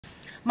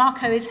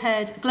Marco is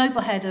global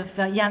head of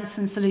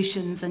Janssen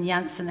Solutions and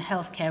Janssen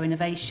Healthcare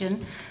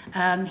Innovation.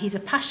 He's a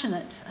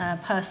passionate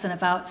person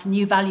about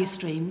new value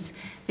streams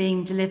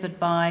being delivered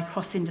by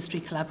cross-industry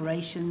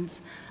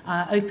collaborations,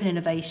 open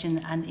innovation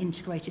and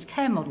integrated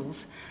care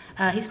models.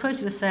 He's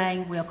quoted as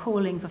saying, "We are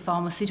calling for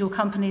pharmaceutical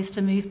companies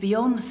to move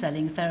beyond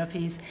selling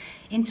therapies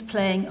into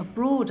playing a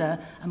broader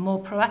and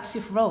more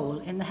proactive role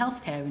in the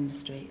healthcare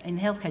industry, in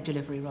healthcare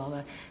delivery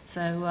rather."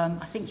 So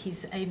I think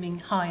he's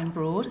aiming high and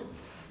broad.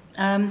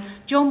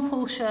 John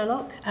Paul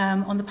Sherlock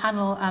on the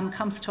panel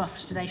comes to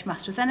us today from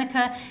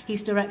AstraZeneca.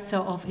 He's Director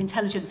of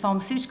Intelligent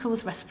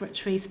Pharmaceuticals,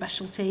 Respiratory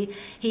Specialty.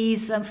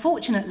 He's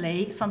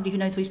fortunately somebody who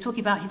knows what he's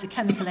talking about. He's a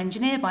chemical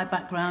engineer by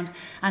background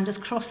and has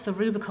crossed the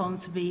Rubicon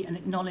to be an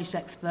acknowledged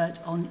expert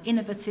on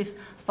innovative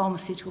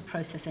pharmaceutical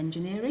process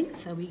engineering,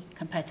 so we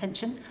can pay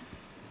attention.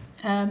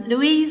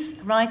 Louise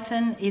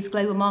Wrighton is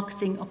Global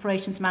Marketing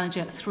Operations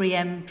Manager at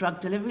 3M Drug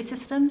Delivery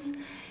Systems.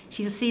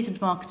 She's a seasoned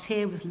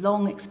marketeer with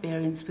long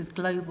experience with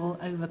global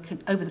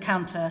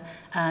over-the-counter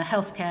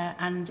healthcare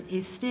and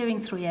is steering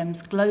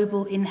 3M's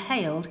global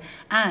inhaled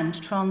and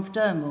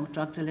transdermal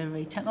drug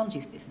delivery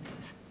technologies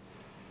businesses.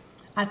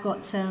 I've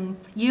got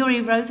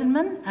Yuri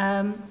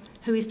Rosenman,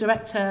 who is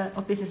Director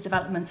of Business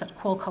Development at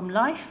Qualcomm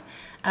Life.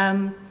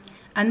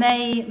 And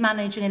they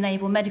manage and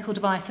enable medical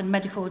device and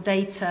medical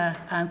data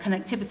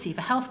connectivity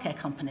for healthcare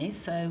companies,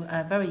 so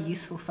very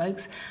useful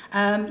folks.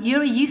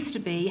 Yuri used to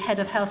be head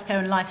of healthcare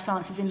and life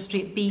sciences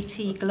industry at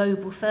BT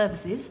Global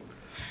Services,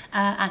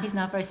 and he's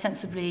now very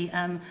sensibly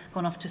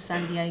gone off to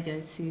San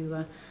Diego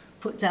to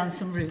put down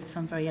some roots.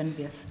 I'm very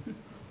envious.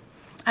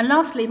 And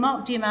lastly,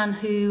 Mark Duman,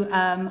 who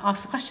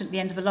asked the question at the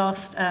end of the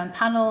last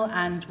panel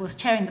and was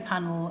chairing the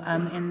panel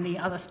in the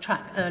other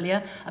track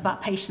earlier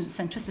about patient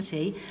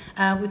centricity.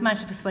 We've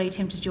managed to persuade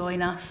him to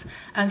join us.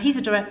 He's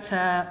a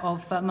director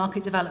of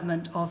market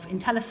development of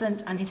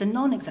Intellicent, and he's a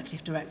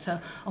non-executive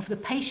director of the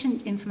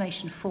Patient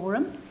Information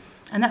Forum.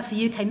 And that's a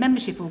UK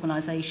membership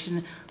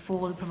organisation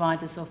for the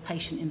providers of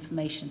patient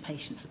information and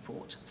patient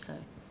support. So.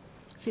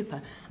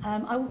 Super.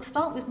 I will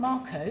start with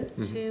Marco,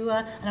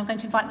 and I'm going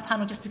to invite the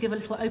panel just to give a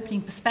little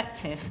opening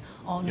perspective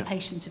on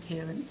patient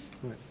adherence.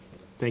 Right.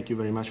 Thank you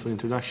very much for the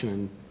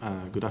introduction,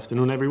 and good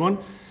afternoon, everyone.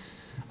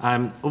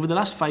 Over the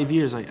last 5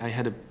 years, I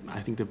had,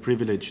 I think, the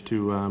privilege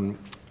to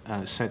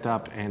set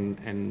up and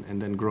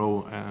then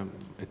grow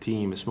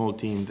a small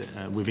team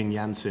within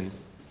Janssen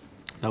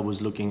that was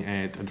looking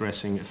at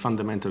addressing a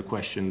fundamental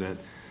question that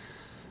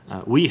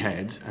we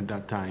had at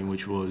that time,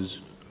 which was,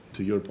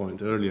 to your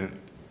point earlier,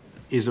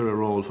 is there a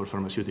role for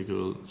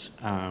pharmaceutical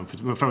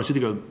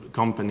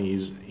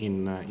companies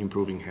in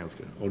improving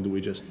healthcare, or do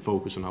we just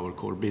focus on our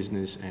core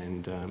business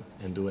and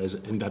do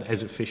that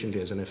as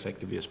efficiently and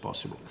effectively as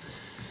possible?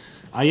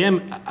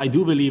 I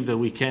do believe that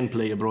we can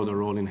play a broader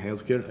role in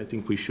healthcare. I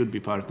think we should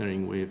be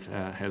partnering with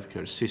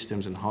healthcare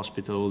systems and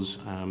hospitals.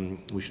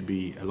 We should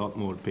be a lot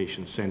more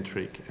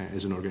patient-centric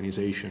as an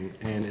organization,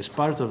 and as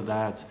part of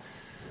that,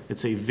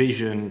 it's a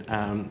vision.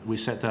 We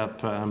set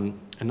up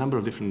a number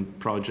of different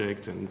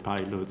projects and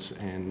pilots,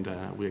 and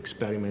we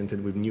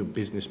experimented with new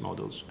business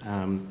models.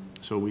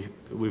 So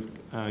we've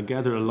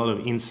gathered a lot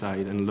of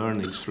insight and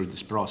learnings through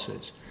this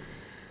process,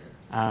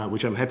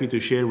 which I'm happy to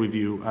share with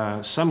you.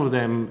 Some of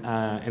them,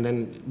 and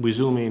then we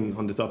zoom in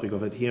on the topic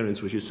of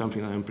adherence, which is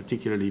something that I'm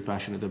particularly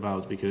passionate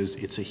about because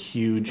it's a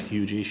huge,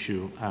 huge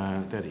issue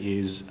that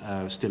is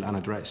still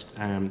unaddressed.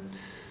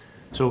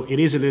 So it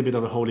is a little bit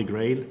of a holy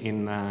grail.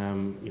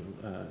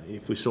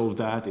 If we solve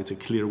that, it's a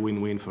clear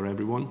win-win for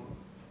everyone,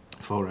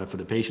 for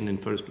the patient in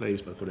first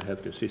place, but for the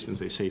healthcare systems,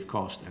 they save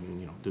cost,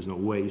 and there's no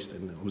waste,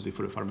 and obviously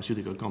for the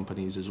pharmaceutical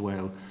companies as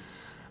well.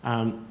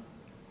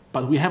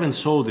 But we haven't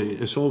solved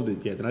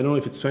it yet, and I don't know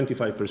if it's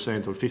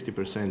 25% or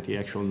 50% the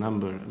actual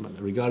number. But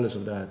regardless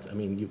of that, I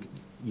mean,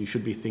 you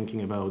should be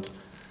thinking about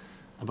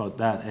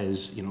that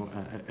as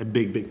a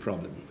big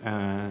problem.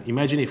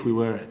 Imagine if we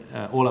were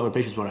all our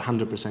patients were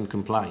 100%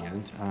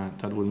 compliant.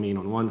 That would mean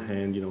on one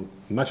hand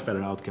much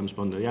better outcomes,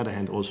 but on the other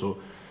hand also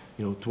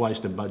twice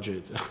the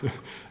budget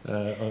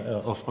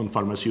on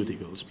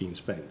pharmaceuticals being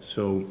spent.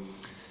 So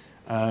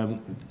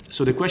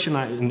the question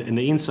and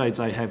the insights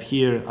I have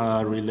here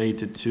are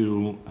related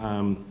to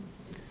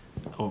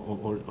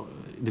or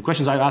the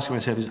questions I've asked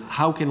myself is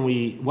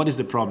what is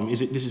the problem?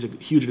 This is a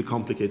hugely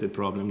complicated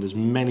problem. There's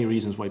many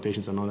reasons why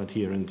patients are not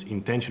adherent,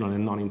 intentional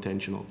and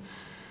non-intentional.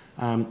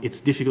 It's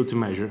difficult to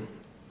measure.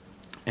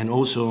 And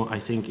also, I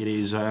think it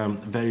is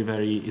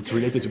it's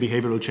related to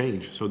behavioral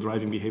change. So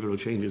driving behavioral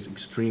change is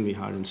extremely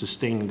hard, and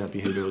sustaining that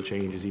behavioral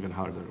change is even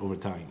harder over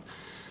time.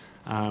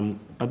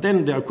 But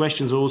then there are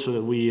questions also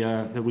that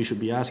we should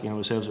be asking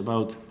ourselves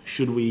about: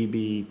 should we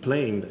be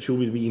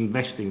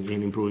investing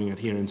in improving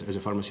adherence as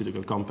a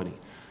pharmaceutical company?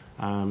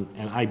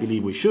 And I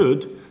believe we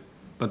should,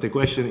 but the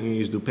question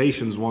is, do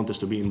patients want us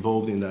to be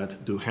involved in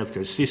that? Do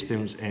healthcare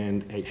systems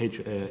and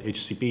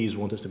HCPs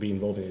want us to be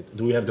involved in it?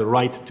 Do we have the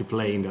right to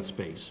play in that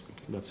space?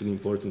 That's an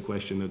important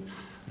question that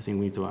I think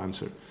we need to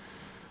answer.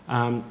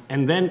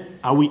 And then,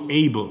 are we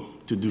able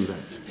to do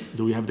that?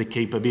 Do we have the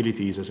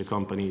capabilities as a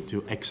company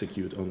to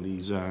execute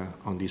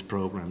on these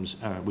programs,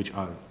 which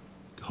are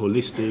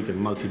holistic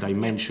and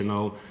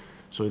multidimensional?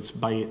 So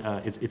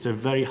it's a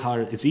very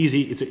hard. It's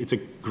easy. It's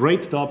a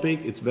great topic.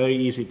 It's very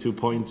easy to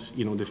point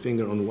the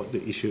finger on what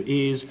the issue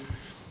is,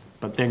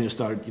 but then you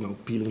start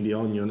peeling the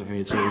onion, and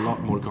it's a lot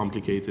more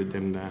complicated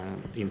than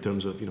in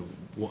terms of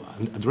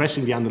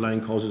addressing the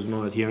underlying causes of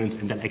non-adherence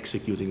and then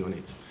executing on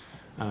it.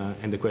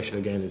 And the question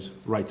again is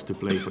rights to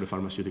play for the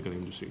pharmaceutical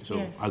industry. So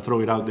yes. I'll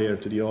throw it out there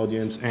to the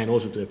audience and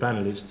also to the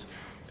panelists,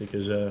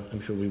 because I'm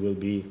sure we will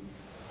be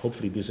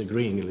hopefully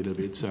disagreeing a little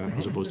bit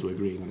as opposed to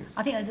agreeing on it.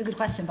 I think that's a good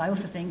question, but I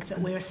also think that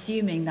we're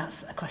assuming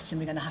that's a question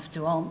we're going to have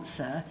to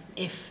answer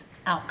if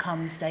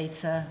outcomes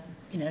data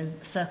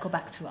circle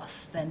back to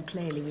us, then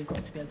clearly we've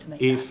got to be able to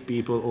make if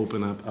people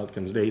open up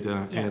outcomes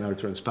data and are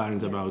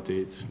transparent about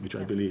it, which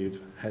I believe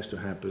has to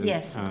happen.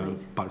 Yes,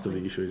 part of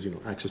the issue is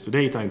access to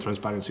data and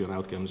transparency on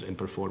outcomes and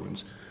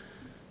performance.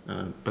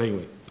 But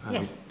anyway,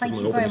 yes, thank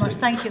you very much.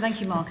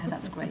 Thank you, Marco.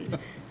 That's great.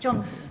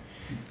 John.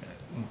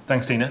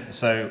 Thanks, Tina.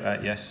 So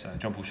yes,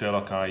 John Paul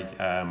Sherlock.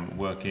 I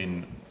work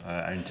in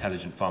our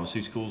intelligent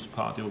pharmaceuticals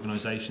part of the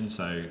organisation.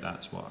 So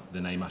that's what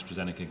the name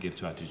AstraZeneca give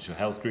to our digital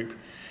health group.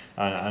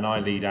 And I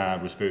lead our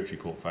respiratory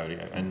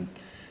portfolio. And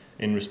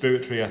in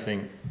respiratory, I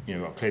think,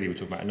 clearly we're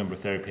talking about a number of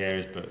therapy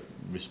areas, but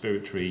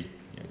respiratory,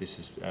 this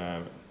is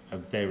a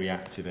very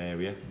active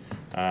area.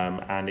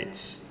 And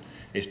it's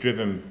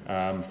driven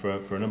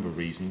for a number of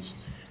reasons,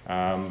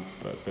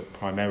 but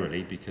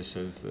primarily because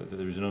of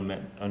there is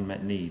an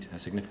unmet need, a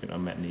significant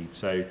unmet need.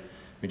 So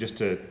just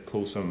to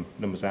pull some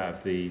numbers out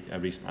of the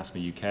recent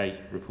Asthma UK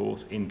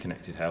report in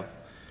Connected Health,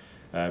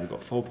 we've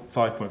got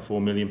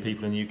 5.4 million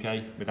people in the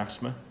UK with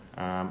asthma.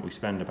 We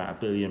spend about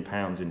 £1 billion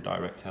in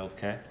direct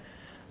healthcare.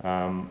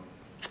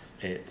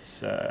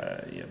 It's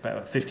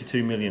about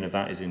 52 million of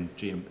that is in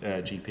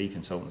GP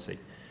consultancy,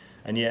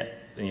 and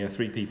yet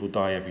 3 people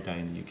die every day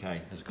in the UK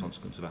as a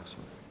consequence of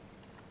asthma.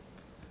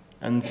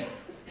 And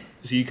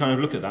so you kind of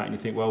look at that and you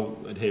think, well,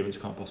 adherence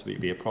can't possibly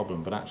be a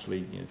problem, but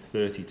actually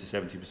 30 to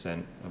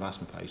 70% of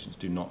asthma patients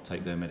do not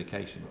take their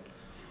medication,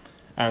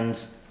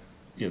 and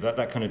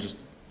that kind of just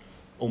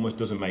almost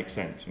doesn't make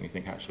sense when you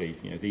think actually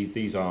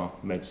these are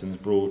medicines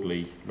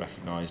broadly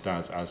recognised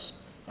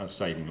as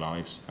saving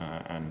lives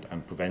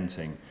and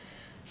preventing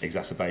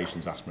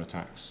exacerbations, asthma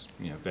attacks,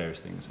 various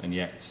things, and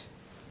yet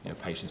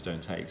patients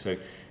don't take. So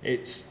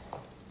it's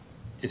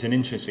an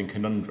interesting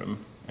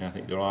conundrum, and I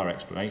think there are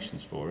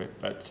explanations for it.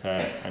 But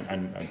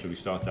and until we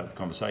start out the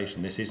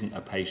conversation, this isn't a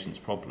patient's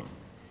problem.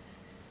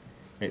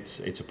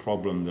 It's a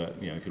problem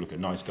that if you look at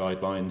NICE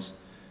guidelines,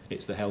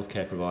 it's the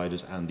healthcare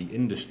providers and the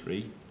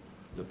industry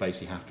that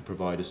basically have to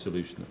provide a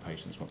solution that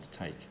patients want to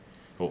take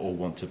or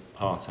want to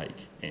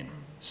partake in.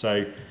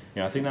 So,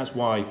 I think that's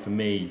why, for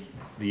me,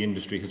 the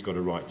industry has got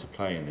a right to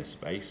play in this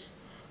space.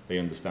 They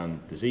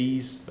understand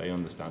disease, they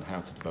understand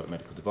how to develop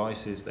medical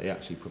devices, they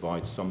actually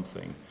provide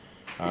something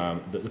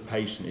that the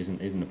patient isn't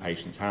in the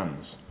patient's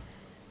hands.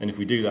 And if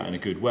we do that in a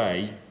good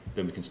way,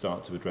 then we can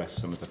start to address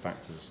some of the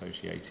factors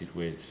associated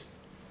with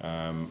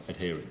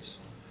adherence.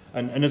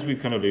 And as we've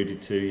kind of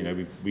alluded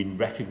to, we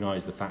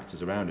recognise the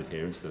factors around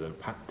adherence that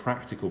are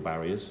practical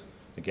barriers.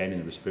 Again, in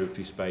the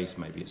respiratory space,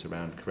 maybe it's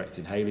around correct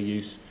inhaler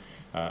use,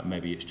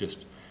 maybe it's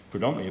just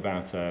predominantly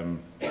about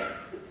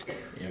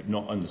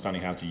not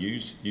understanding how to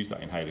use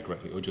that inhaler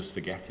correctly, or just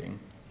forgetting,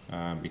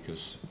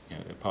 because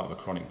they're part of a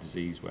chronic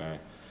disease where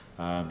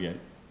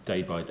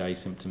day by day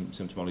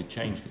symptomology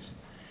changes.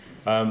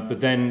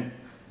 But then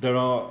there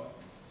are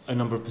a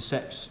number of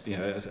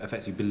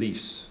effectively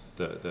beliefs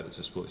that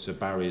so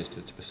barriers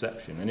to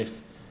perception. And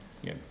if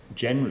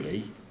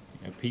generally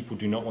people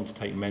do not want to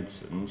take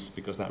medicines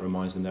because that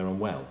reminds them they're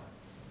unwell.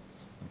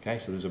 Okay,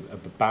 so there's a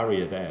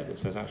barrier there that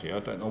says actually I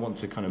want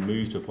to kind of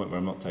move to a point where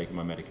I'm not taking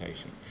my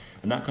medication.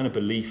 And that kind of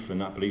belief and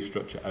that belief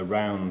structure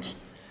around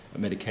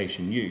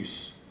medication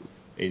use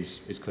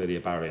is clearly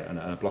a barrier and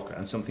a blocker,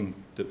 and something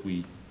that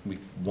we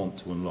want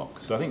to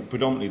unlock. So I think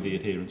predominantly the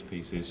adherence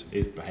piece is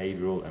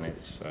behavioural, and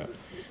it's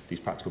these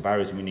practical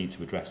barriers, and we need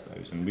to address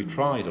those. And we've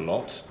tried a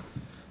lot.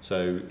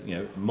 So,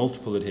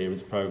 multiple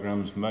adherence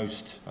programs.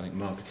 Most, I think,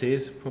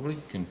 marketeers probably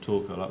can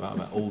talk a lot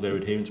about all their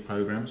adherence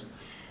programs.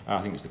 I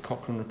think it's the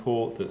Cochrane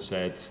report that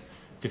said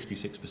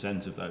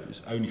 56% of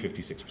those, only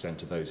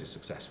 56% of those is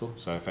successful.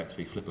 So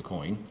effectively flip a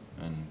coin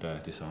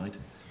and decide.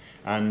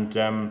 And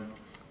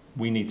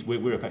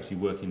we're effectively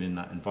working in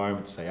that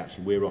environment to say,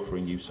 actually, we're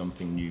offering you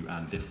something new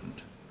and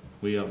different.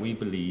 We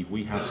believe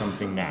we have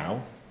something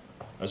now,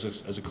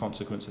 as a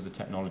consequence of the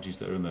technologies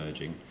that are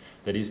emerging,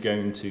 that is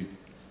going to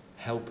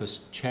help us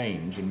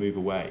change and move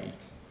away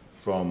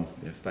from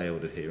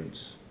failed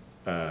adherence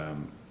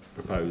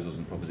proposals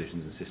and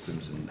propositions and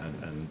systems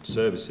and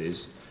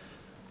services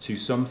to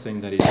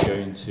something that is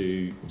going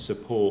to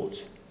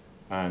support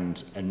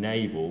and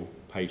enable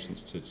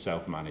patients to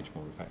self-manage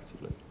more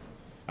effectively.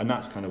 And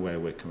that's kind of where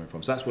we're coming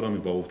from. So that's what I'm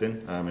involved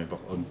in. I'm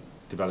involved in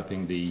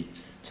developing the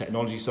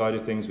technology side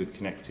of things with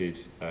connected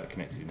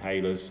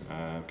inhalers,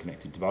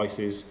 connected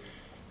devices,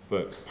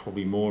 but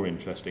probably more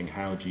interesting,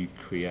 how do you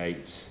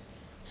create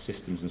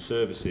systems and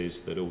services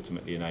that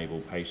ultimately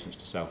enable patients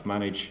to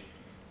self-manage?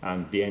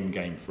 And the end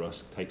game for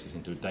us takes us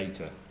into a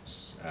data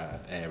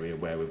area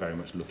where we're very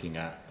much looking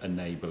at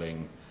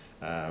enabling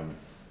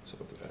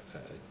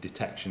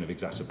detection of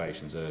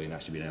exacerbations early and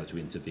actually being able to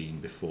intervene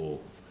before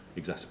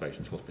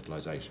exacerbations,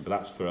 hospitalisation. But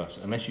that's for us.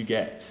 Unless you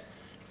get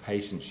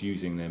patients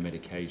using their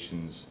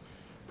medications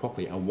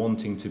properly and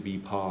wanting to be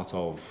part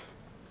of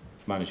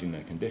managing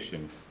their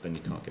condition, then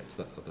you can't get to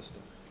that other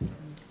stuff.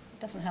 It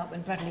doesn't help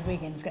when Bradley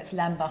Wiggins gets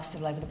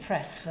lambasted all over the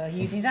press for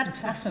using his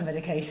asthma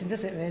medication,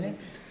 does it really?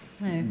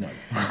 No.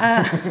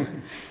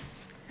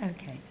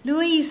 Okay.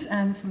 Louise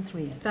from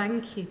 3M.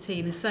 Thank you,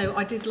 Tina. So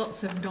I did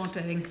lots of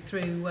nodding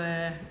through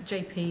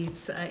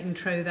JP's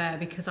intro there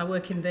because I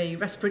work in the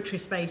respiratory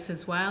space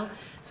as well.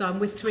 So I'm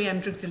with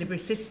 3M Drug Delivery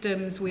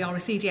Systems. We are a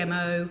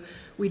CDMO.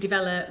 We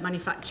develop,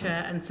 manufacture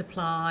and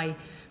supply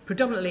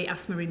predominantly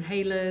asthma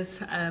inhalers,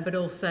 but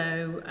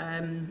also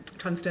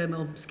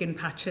transdermal skin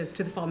patches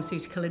to the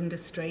pharmaceutical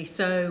industry.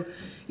 So,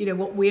 you know,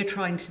 what we're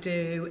trying to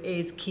do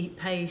is keep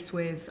pace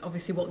with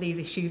obviously what these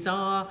issues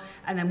are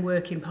and then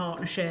work in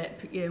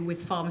partnership, you know,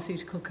 with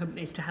pharmaceutical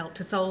companies to help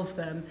to solve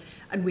them.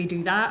 And we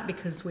do that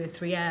because we're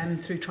 3M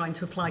through trying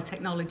to apply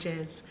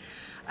technologies.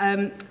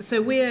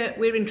 So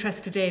we're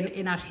interested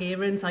in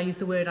adherence. I use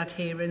the word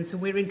adherence,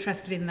 and we're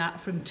interested in that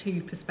from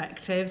two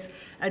perspectives.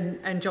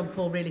 And John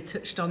Paul really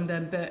touched on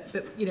them, but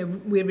you know,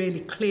 we're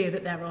really clear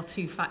that there are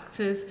two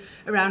factors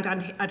around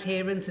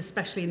adherence,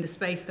 especially in the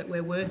space that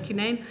we're working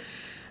in.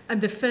 And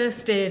the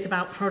first is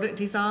about product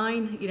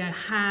design. You know,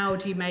 how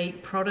do you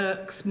make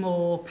products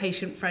more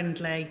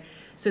patient-friendly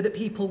so that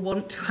people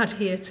want to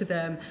adhere to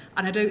them?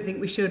 And I don't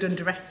think we should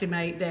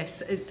underestimate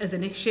this as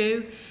an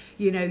issue.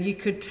 You know, you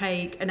could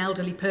take an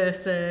elderly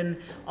person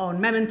on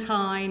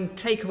Memantine,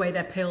 take away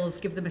their pills,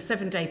 give them a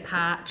 7-day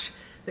patch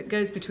that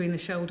goes between the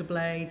shoulder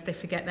blades, they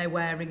forget they're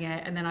wearing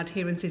it, and then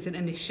adherence isn't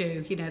an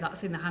issue. You know,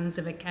 that's in the hands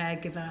of a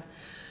caregiver.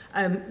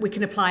 We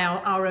can apply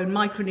our own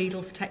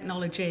microneedles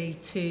technology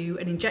to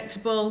an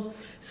injectable.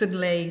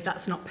 Suddenly,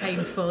 that's not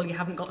painful. You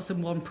haven't got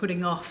someone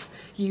putting off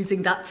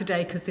using that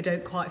today because they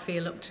don't quite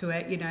feel up to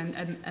it, you know,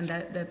 and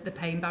the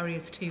pain barrier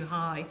is too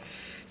high.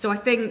 So I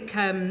think,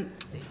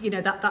 you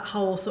know, that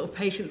whole sort of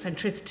patient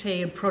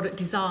centricity and product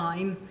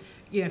design,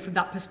 you know, from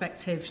that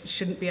perspective,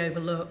 shouldn't be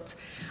overlooked.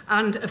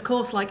 And of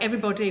course, like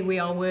everybody, we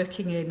are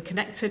working in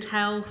connected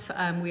health.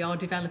 We are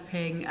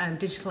developing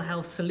digital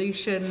health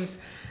solutions.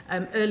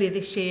 Earlier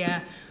this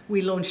year,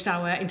 we launched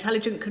our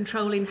intelligent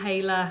control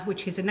inhaler,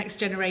 which is a next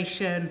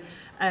generation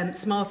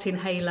smart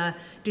inhaler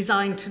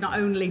designed to not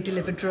only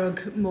deliver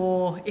drug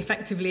more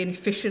effectively and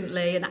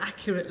efficiently and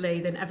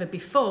accurately than ever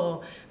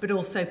before, but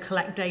also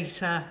collect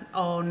data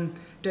on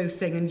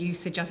dosing and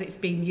usage as it's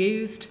being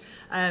used,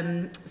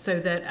 so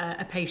that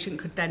a patient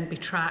could then be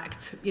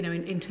tracked, you know,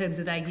 in terms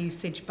of their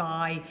usage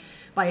by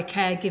a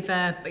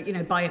caregiver, you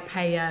know, by a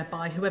payer,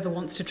 by whoever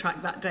wants to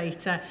track that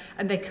data,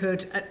 and they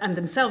could, and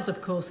themselves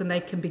of course, and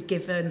they can be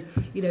given,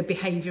 you know,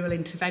 behavioural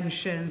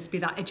interventions, be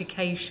that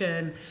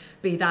education,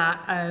 be that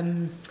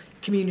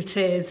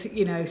communities,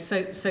 you know,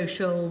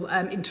 social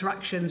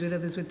interactions with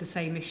others with the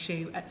same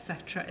issue,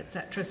 etc.,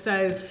 etc.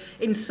 So,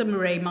 in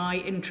summary, my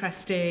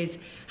interest is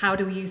how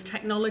do we use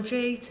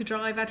technology to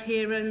drive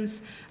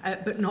adherence,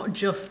 but not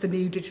just the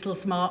new digital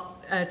smart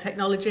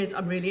technologies.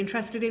 I'm really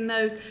interested in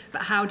those,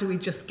 but how do we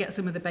just get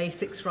some of the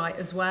basics right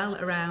as well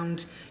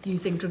around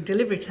using drug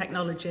delivery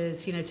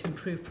technologies, you know, to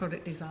improve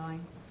product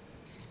design.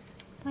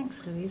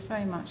 Thanks, Louise,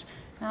 very much.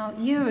 Now,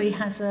 Yuri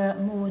has a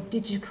more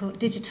digital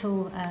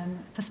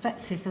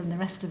perspective than the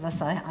rest of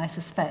us, I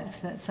suspect,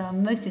 but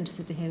I'm most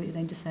interested to hear what you're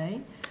going to say.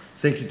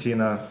 Thank you,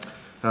 Tina.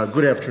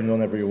 Good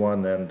afternoon,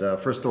 everyone. And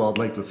first of all, I'd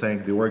like to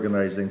thank the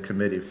organizing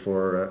committee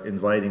for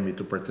inviting me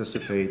to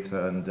participate.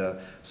 And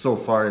so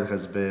far, it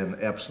has been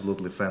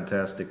absolutely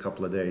fantastic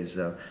couple of days.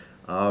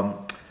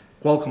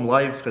 Qualcomm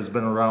Life has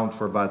been around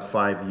for about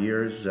 5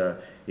 years.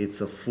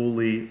 It's a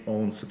fully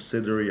owned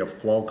subsidiary of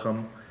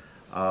Qualcomm.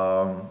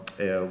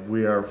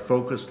 We are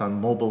focused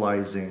on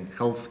mobilizing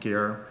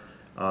healthcare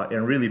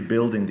and really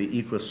building the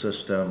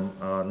ecosystem,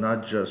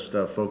 not just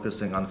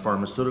focusing on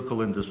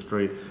pharmaceutical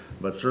industry,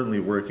 but certainly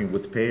working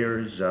with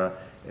payers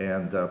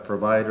and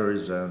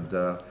providers and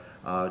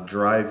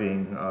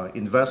driving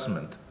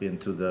investment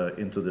into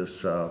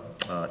this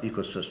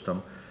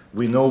ecosystem.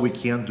 We know we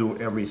can't do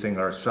everything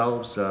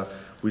ourselves.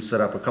 We set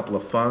up a couple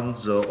of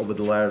funds over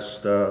the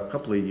last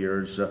couple of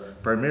years,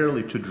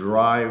 primarily to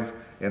drive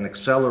and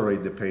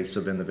accelerate the pace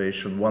of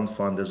innovation. One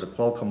fund is a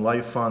Qualcomm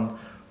Life Fund,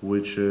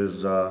 which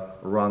is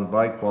run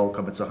by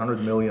Qualcomm. It's a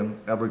 $100 million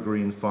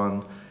evergreen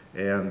fund.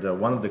 And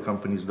one of the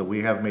companies that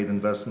we have made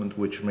investment,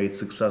 which made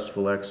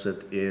successful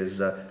exit, is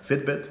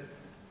Fitbit.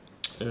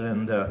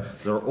 And there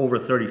are over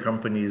 30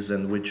 companies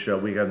in which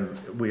we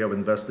have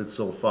invested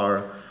so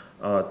far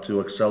to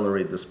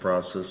accelerate this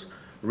process.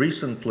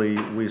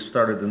 Recently, we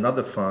started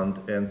another fund,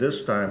 and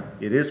this time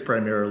it is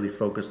primarily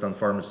focused on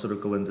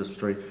pharmaceutical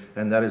industry,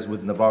 and that is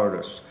with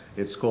Novartis.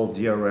 It's called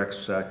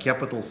DRX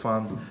Capital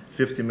Fund.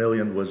 50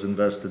 million was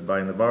invested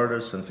by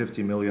Novartis, and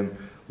 50 million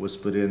was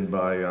put in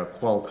by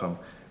Qualcomm.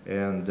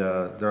 And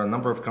there are a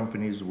number of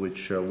companies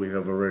which we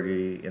have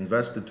already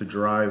invested to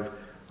drive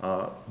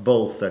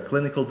both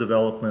clinical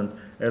development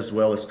as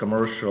well as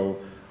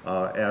commercial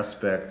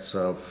aspects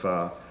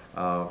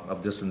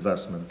of this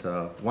investment.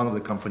 One of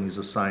the companies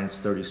is Science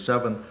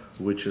 37,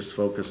 which is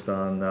focused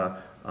on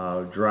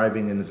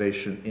driving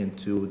innovation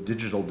into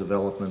digital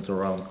development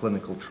around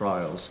clinical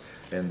trials,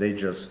 and they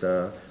just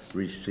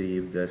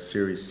received a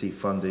Series C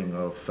funding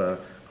of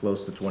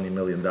close to $20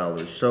 million.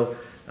 So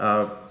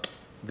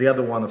the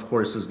other one, of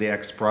course, is the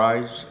X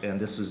Prize, and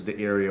this is the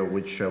area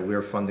which we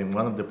are funding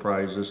one of the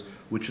prizes,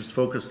 which is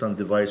focused on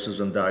devices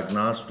and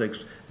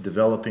diagnostics,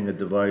 developing a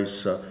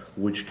device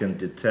which can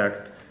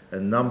detect a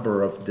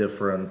number of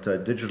different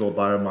digital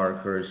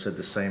biomarkers at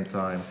the same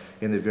time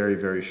in a very,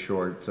 very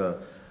short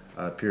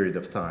period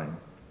of time.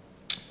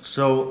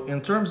 So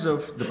in terms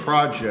of the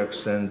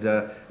projects, and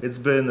it's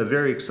been a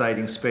very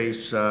exciting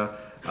space.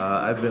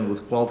 I've been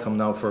with Qualcomm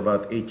now for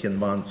about 18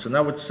 months, and I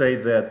would say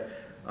that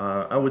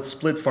I would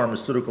split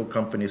pharmaceutical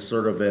companies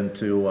sort of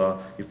into,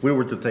 if we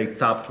were to take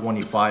top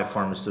 25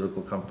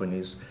 pharmaceutical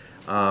companies,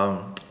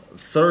 a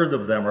third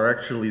of them are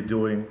actually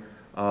doing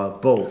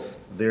both.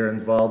 They're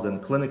involved in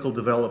clinical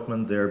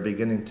development. They're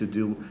beginning to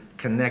do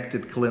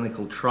connected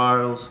clinical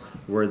trials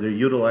where they're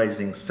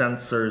utilizing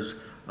sensors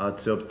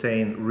to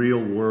obtain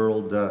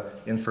real-world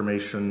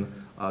information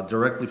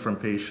directly from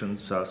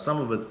patients. Some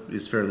of it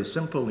is fairly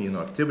simple,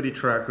 activity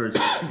trackers.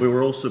 We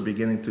were also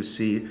beginning to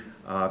see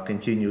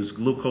continuous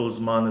glucose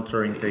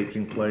monitoring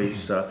taking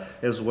place,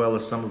 as well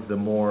as some of the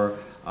more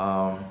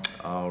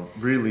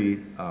really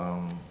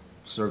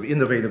sort of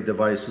innovative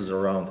devices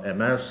around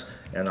MS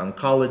and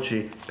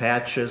oncology,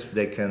 patches.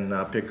 They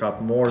can pick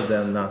up more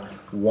than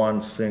one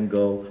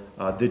single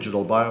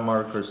digital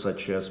biomarker,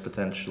 such as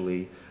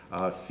potentially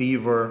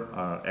fever,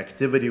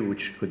 activity,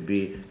 which could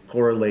be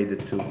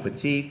correlated to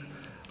fatigue.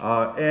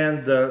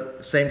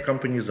 And same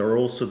companies are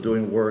also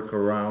doing work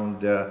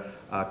around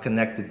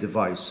connected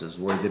devices,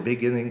 where they're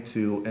beginning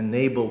to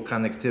enable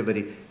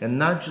connectivity, and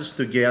not just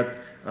to get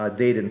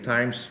date and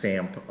time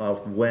stamp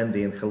of when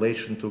the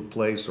inhalation took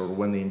place or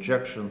when the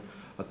injection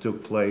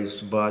took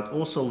place, but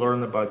also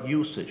learn about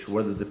usage,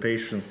 whether the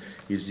patient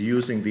is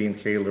using the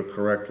inhaler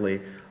correctly,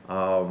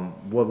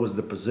 what was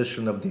the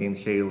position of the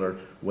inhaler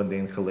when the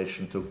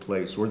inhalation took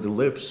place, where the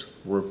lips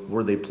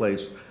were they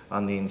placed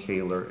on the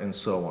inhaler, and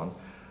so on.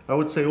 I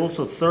would say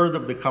also a third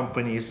of the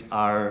companies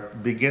are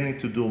beginning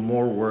to do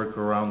more work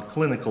around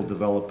clinical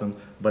development,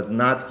 but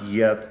not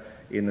yet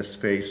in the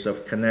space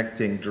of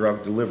connecting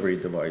drug delivery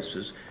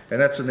devices. And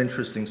that's an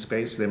interesting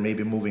space. They may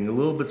be moving a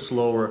little bit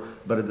slower,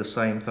 but at the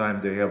same time,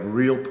 they have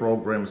real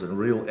programs and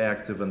real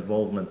active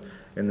involvement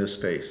in this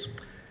space.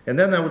 And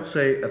then I would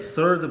say a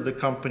third of the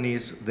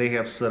companies, they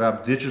have set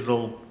up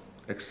digital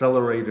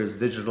accelerators,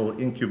 digital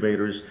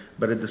incubators,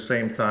 but at the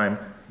same time,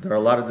 there are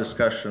a lot of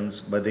discussions,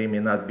 but they may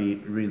not be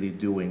really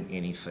doing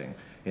anything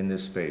in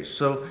this space.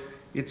 So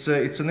it's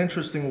an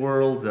interesting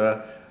world.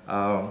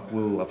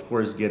 We'll, of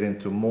course, get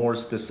into more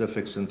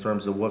specifics in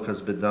terms of what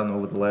has been done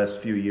over the last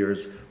few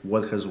years,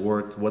 what has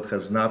worked, what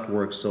has not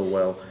worked so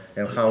well,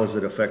 and how is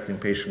it affecting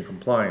patient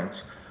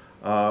compliance.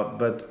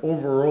 But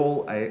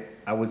overall,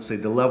 I would say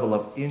the level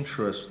of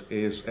interest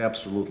is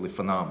absolutely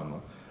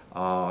phenomenal.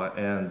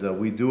 And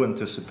we do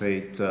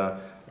anticipate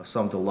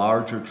some of the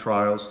larger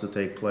trials to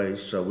take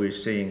place. So we're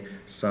seeing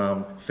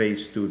some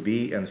phase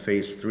 2B and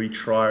phase 3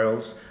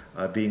 trials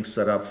being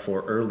set up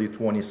for early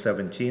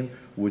 2017,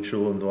 which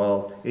will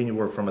involve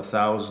anywhere from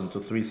 1,000 to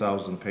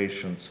 3,000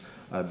 patients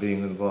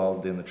being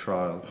involved in the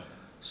trial.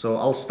 So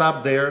I'll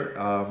stop there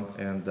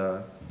and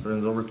turn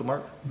it over to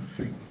Mark.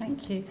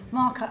 Thank you.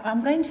 Mark,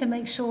 I'm going to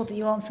make sure that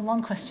you answer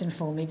one question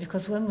for me,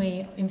 because when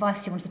we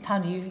invited you onto the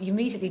panel, you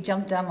immediately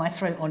jumped down my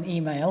throat on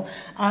email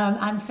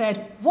and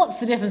said, what's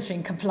the difference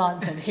between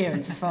compliance and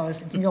adherence as far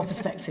as from your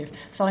perspective?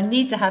 So I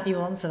need to have you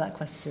answer that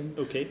question.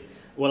 Okay.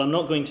 Well, I'm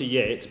not going to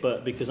yet,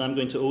 but because I'm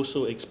going to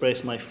also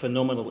express my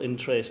phenomenal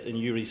interest in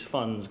Yuri's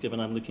funds, given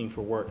I'm looking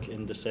for work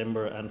in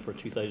December and for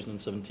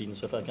 2017.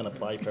 So if I can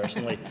apply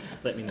personally,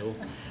 let me know.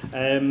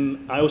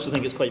 I also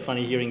think it's quite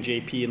funny hearing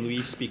JP and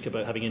Louise speak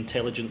about having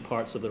intelligent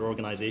parts of their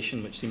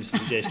organisation, which seems to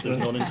suggest there's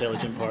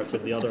non-intelligent parts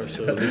of the other.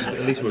 So at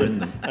least we're in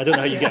them. I don't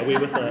know how you get away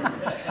with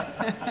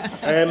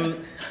that.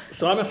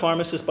 So I'm a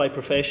pharmacist by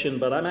profession,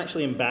 but I'm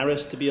actually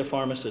embarrassed to be a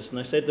pharmacist. And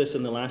I said this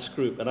in the last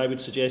group, and I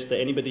would suggest that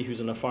anybody who's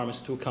in a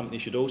pharmaceutical company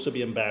should also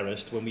be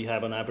embarrassed when we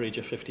have an average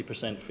of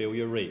 50%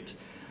 failure rate.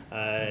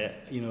 I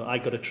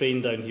got a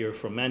train down here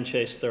from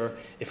Manchester.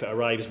 If it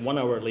arrives 1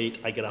 hour late,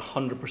 I get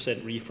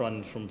 100%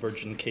 refund from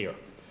Virgin Care.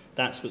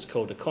 That's what's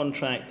called a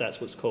contract. That's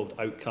what's called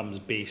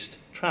outcomes-based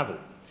travel.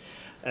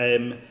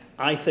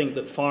 I think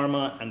that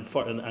pharma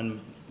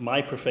and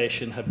my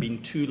profession have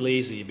been too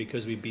lazy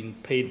because we've been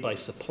paid by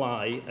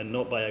supply and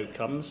not by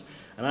outcomes.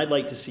 And I'd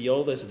like to see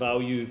all this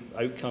value,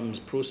 outcomes,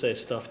 process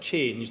stuff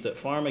change, that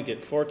pharma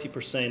get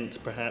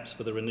 40% perhaps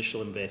for their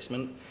initial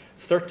investment,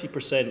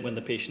 30% when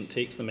the patient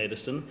takes the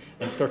medicine,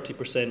 and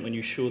 30% when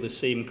you show the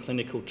same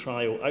clinical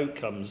trial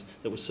outcomes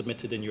that was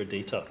submitted in your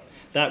data.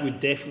 That would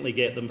definitely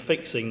get them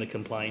fixing the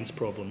compliance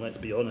problem, let's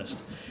be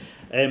honest.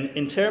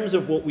 In terms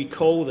of what we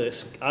call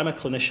this, I'm a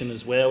clinician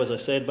as well, as I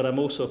said, but I'm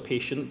also a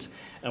patient.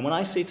 And when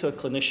I say to a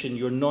clinician,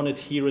 you're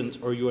non-adherent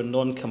or you're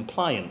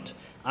non-compliant,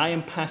 I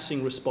am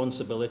passing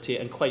responsibility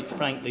and, quite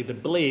frankly, the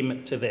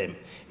blame to them.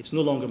 It's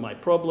no longer my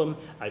problem.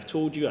 I've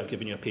told you, I've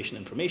given you a patient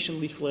information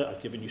leaflet,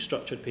 I've given you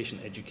structured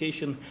patient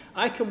education.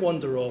 I can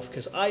wander off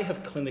because I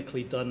have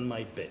clinically done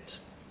my bit.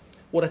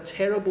 What a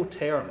terrible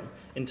term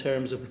in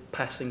terms of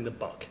passing the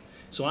buck.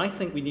 So I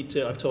think we need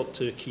to, I've talked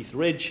to Keith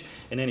Ridge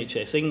in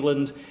NHS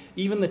England,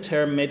 even the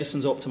term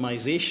medicines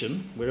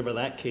optimization, wherever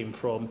that came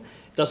from,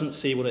 doesn't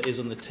say what it is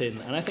on the tin.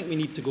 And I think we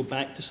need to go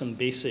back to some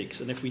basics.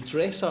 And if we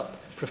dress up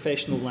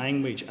professional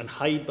language and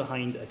hide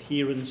behind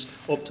adherence,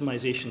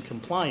 optimization,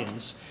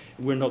 compliance,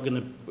 we're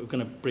going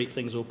to break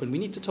things open. We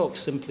need to talk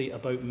simply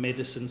about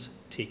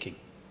medicines taking.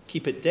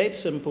 Keep it dead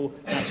simple.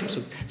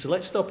 So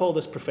let's stop all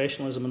this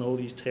professionalism and all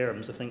these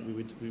terms. I think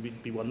we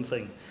would be one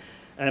thing.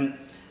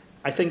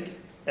 I think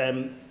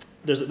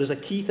there's a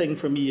key thing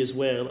for me as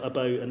well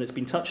about, and it's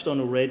been touched on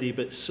already,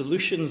 but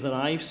solutions that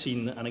I've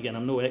seen, and again,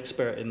 I'm no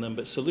expert in them,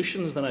 but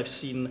solutions that I've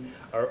seen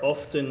are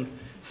often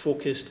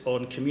focused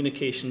on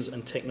communications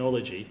and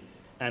technology,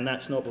 and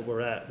that's not what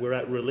we're at. We're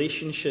at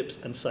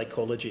relationships and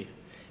psychology.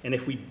 And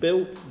if we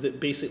built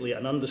basically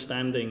an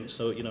understanding,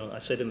 so, you know, I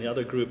said in the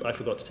other group, I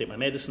forgot to take my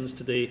medicines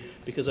today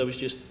because I was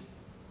just,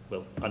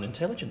 well,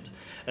 unintelligent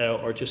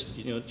or just,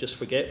 you know, just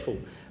forgetful.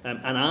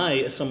 And I,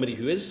 as somebody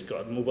who has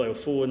got a mobile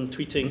phone,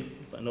 tweeting,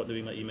 but not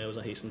doing my emails,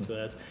 I hasten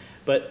to add,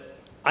 but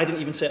I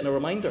didn't even set in a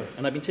reminder.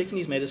 And I've been taking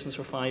these medicines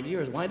for 5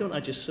 years. Why don't I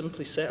just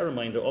simply set a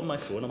reminder on my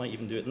phone, I might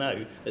even do it now,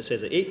 that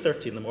says at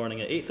 8:30 in the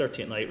morning, at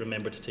 8:30 at night,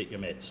 remember to take your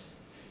meds.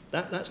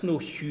 That's no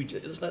huge,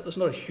 there's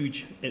not a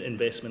huge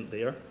investment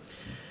there.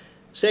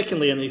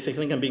 Secondly, and if you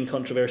think I'm being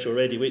controversial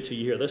already, wait till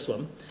you hear this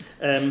one.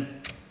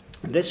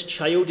 This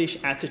childish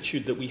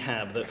attitude that we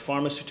have, that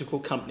pharmaceutical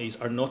companies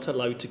are not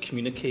allowed to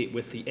communicate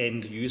with the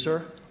end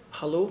user.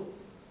 Hello?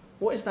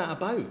 What is that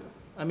about?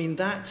 I mean,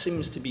 that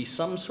seems to be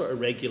some sort of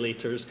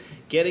regulators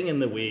getting in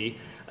the way.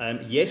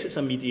 Yes, it's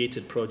a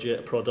mediated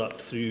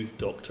product through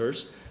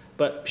doctors,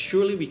 but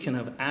surely we can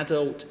have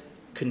adult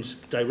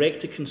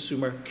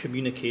direct-to-consumer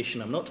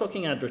communication. I'm not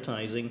talking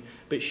advertising,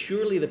 but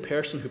surely the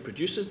person who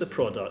produces the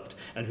product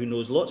and who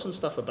knows lots and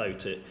stuff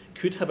about it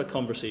could have a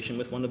conversation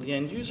with one of the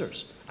end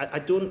users. I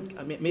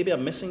mean, maybe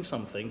I'm missing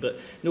something, but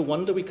no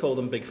wonder we call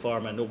them big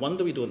pharma. No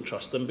wonder we don't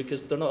trust them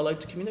because they're not allowed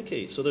to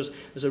communicate. So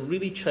there's a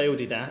really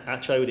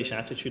childish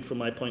attitude from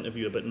my point of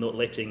view about not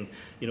letting,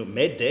 you know,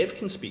 med dev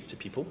can speak to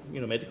people. You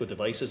know, medical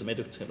devices and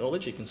medical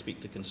technology can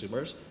speak to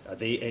consumers. Are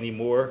they any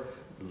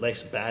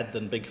less bad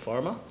than big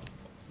pharma?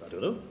 I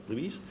don't know,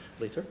 Louise,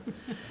 later.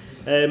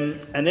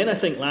 And then I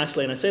think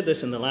lastly, and I said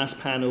this in the last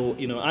panel,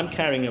 you know, I'm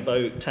carrying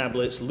about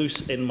tablets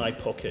loose in my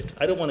pocket.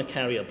 I don't want to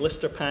carry a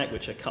blister pack,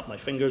 which I cut my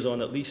fingers on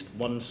at least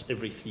once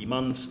every 3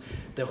 months.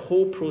 The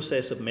whole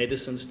process of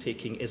medicines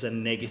taking is a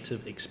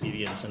negative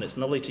experience, and it's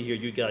lovely to hear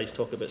you guys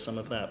talk about some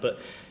of that. But,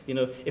 you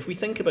know, if we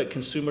think about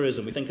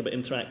consumerism, we think about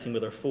interacting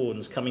with our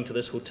phones, coming to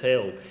this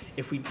hotel,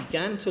 if we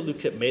began to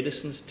look at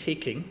medicines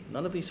taking,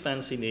 none of these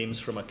fancy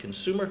names, from a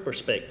consumer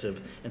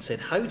perspective, and said,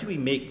 how do we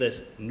make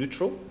this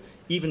neutral?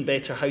 Even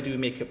better, how do we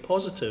make it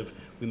positive?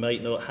 We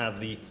might not have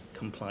the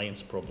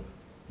compliance problem.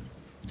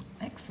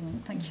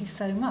 Excellent, thank you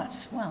so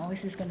much. Well,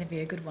 this is going to be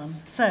a good one.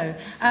 So,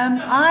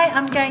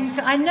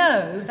 I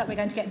know that we're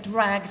going to get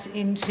dragged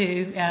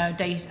into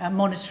data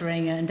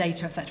monitoring and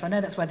data, etc. I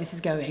know that's where this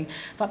is going.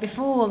 But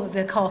before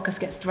the carcass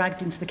gets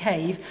dragged into the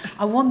cave,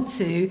 I want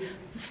to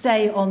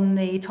stay on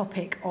the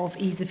topic of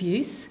ease of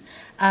use.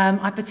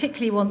 I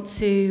particularly want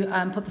to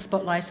put the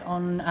spotlight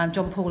on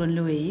John Paul and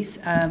Louise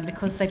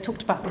because they've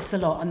talked about this a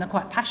lot and they're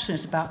quite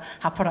passionate about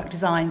how product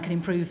design can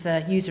improve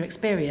the user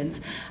experience.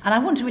 And I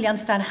want to really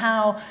understand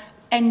how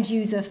end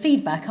user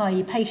feedback,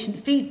 i.e. patient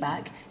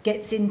feedback,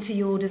 gets into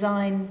your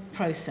design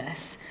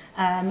process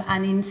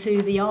and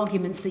into the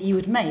arguments that you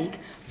would make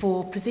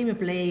for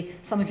presumably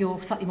some of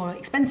your slightly more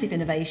expensive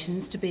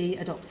innovations to be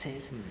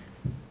adopted.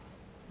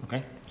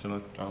 Okay, so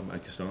I'll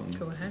make a start.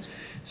 Go ahead.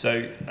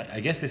 So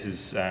I guess this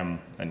is, and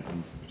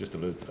just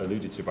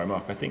alluded to by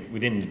Mark, I think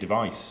within the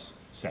device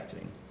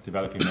setting,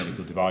 developing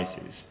medical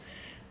devices,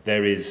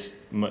 there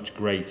is much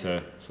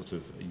greater sort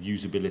of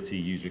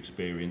usability, user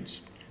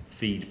experience,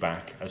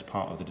 feedback as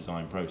part of the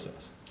design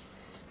process.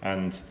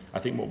 And I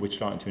think what we're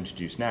starting to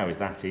introduce now is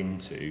that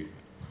into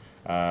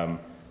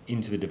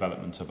the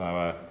development of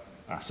our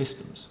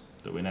systems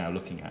that we're now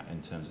looking at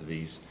in terms of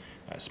these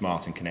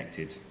smart and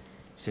connected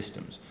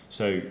systems.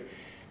 So,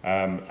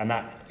 and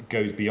that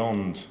goes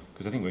beyond,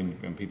 because I think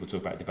when people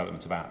talk about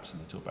development of apps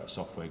and they talk about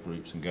software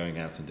groups and going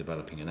out and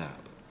developing an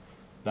app,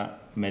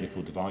 that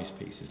medical device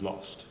piece is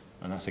lost.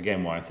 And that's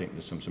again why I think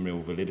there's some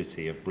real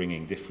validity of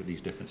bringing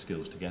these different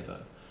skills together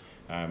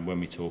when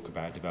we talk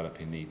about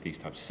developing these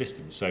types of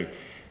systems. So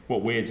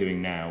what we're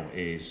doing now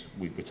is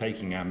we're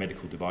taking our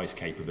medical device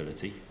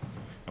capability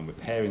and we're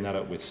pairing that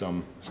up with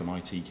some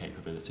IT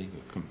capability,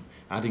 we're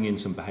adding in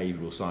some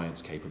behavioural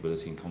science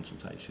capability and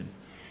consultation,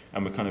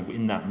 and we're kind of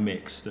in that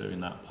mix, stirring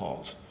that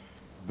pot,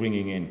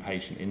 bringing in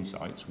patient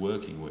insights,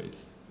 working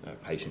with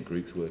patient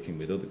groups, working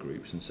with other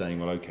groups, and saying,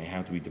 well, okay,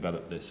 how do we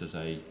develop this as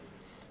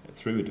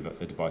through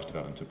a device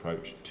development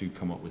approach to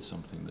come up with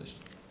something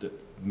that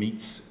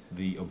meets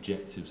the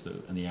objectives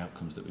and the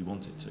outcomes that we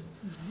want it to.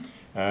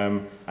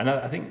 Mm-hmm. And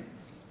I think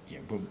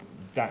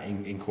that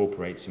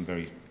incorporates some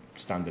very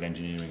standard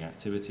engineering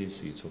activities.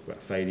 So you talk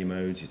about failure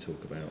modes, you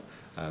talk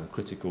about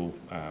critical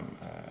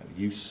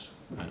use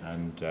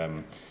and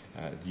the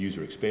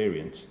user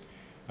experience,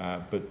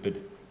 but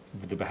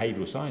the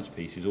behavioural science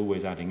piece is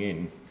always adding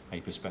in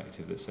a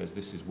perspective that says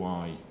this is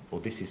why, or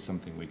this is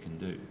something we can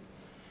do.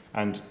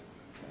 And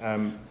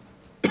at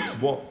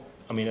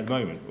the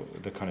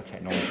moment, the kind of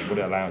technology, what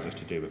it allows us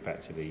to do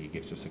effectively, it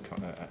gives us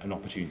an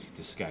opportunity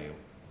to scale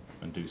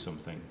and do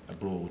something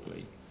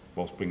broadly,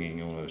 whilst bringing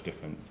in all those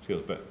different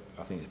skills. But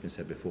I think it's been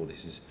said before,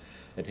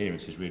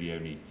 adherence is really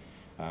only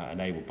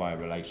enabled by a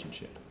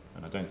relationship.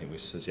 And I don't think we're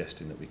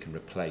suggesting that we can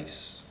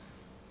replace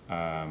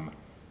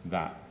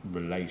that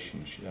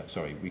relationship,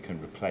 we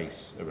can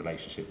replace a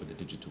relationship with a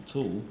digital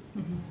tool,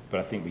 but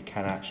I think we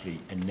can actually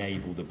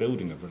enable the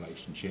building of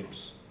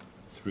relationships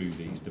through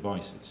these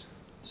devices.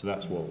 So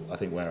that's what I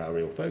think where our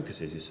real focus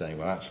is saying,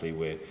 well, actually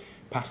we're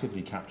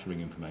passively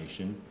capturing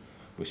information,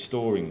 we're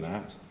storing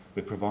that,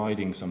 we're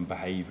providing some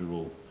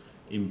behavioural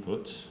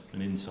inputs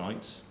and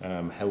insights,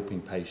 helping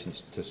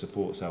patients to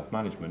support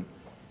self-management,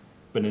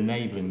 but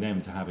enabling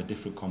them to have a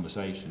different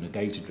conversation, a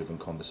data-driven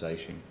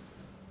conversation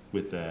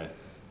with their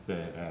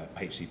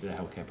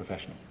healthcare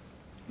professional.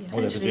 It's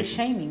actually a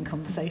shaming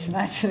conversation,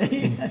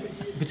 actually.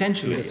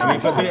 Potentially,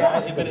 but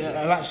it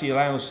actually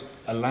allows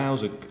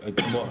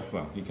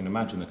well, you can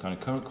imagine the kind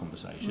of current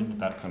conversation,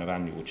 that kind of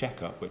annual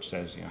checkup, which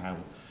says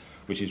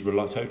which is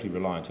totally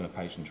reliant on a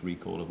patient's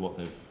recall of what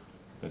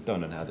they've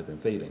done and how they've been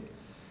feeling,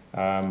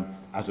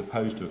 as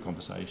opposed to a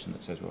conversation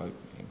that says, well,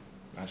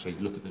 actually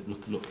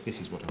look, this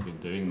is what I've been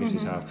doing, this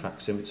is how I've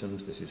tracked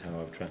symptoms, this is how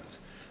I've tracked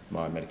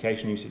my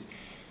medication usage.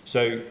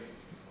 So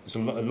it's a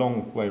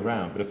long way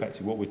around, but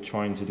effectively what we're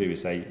trying to do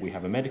is say we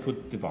have a medical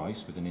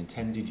device with an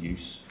intended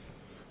use.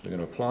 We're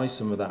going to apply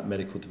some of that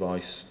medical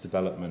device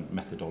development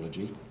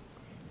methodology,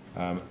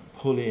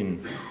 pull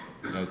in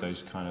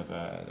those kind of,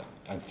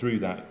 and through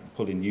that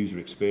pull in user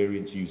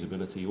experience,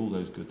 usability, all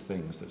those good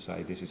things that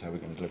say this is how we're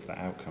going to deliver that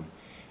outcome.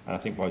 And I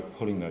think by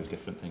pulling those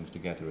different things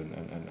together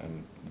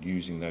and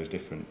using those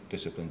different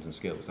disciplines and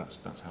skills,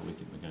 that's how we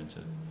think we're going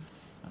to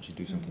actually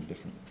do something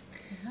different.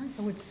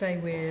 I would say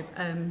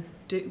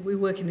we're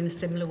working in a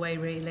similar way,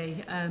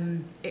 really.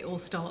 It all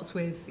starts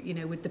with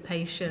with the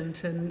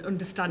patient and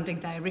understanding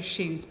their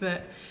issues,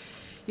 but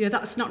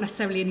that's not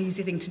necessarily an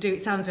easy thing to do.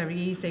 It sounds very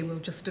easy. We'll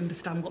just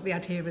understand what the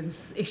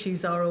adherence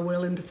issues are, or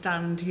we'll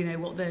understand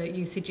what the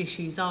usage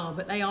issues are,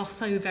 but they are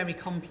so very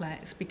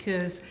complex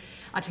because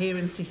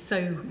adherence is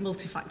so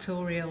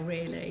multifactorial,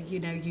 really.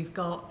 You've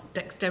got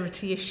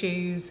dexterity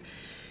issues,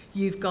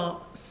 you've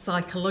got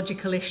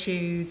psychological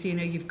issues,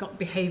 you've got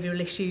behavioural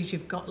issues,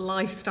 you've got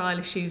lifestyle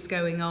issues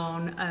going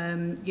on,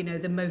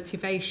 the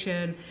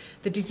motivation,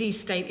 the disease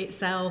state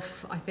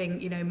itself, I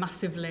think,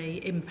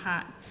 massively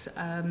impacts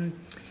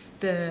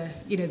the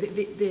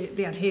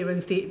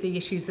adherence, the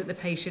issues that the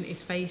patient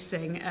is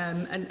facing,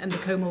 and the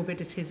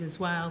comorbidities as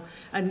well.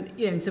 And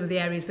in some of the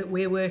areas that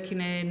we're working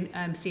in,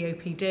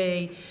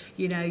 COPD,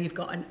 you've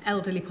got an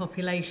elderly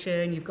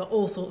population, you've got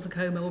all sorts of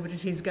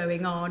comorbidities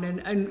going on,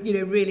 and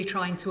really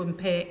trying to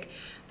unpick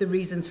the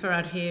reasons for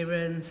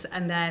adherence,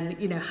 and then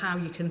how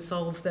you can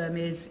solve them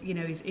is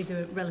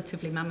a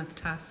relatively mammoth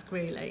task,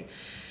 really.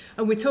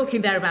 And we're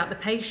talking there about the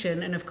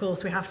patient, and of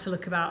course we have to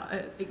look about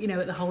at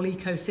the whole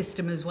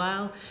ecosystem as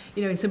well.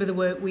 In some of the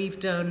work we've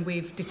done,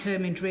 we've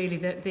determined really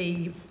that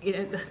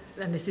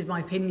and this is my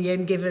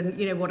opinion, given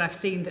what I've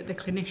seen, that the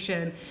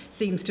clinician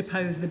seems to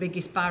pose the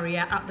biggest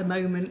barrier at the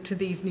moment to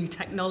these new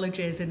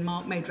technologies, and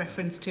Mark made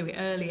reference to it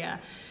earlier.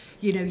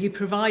 You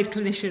provide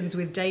clinicians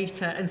with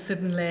data and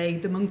suddenly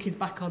the monkey's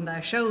back on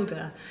their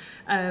shoulder.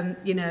 How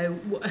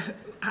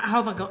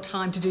have I got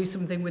time to do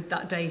something with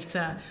that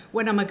data?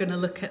 When am I going to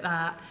look at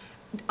that?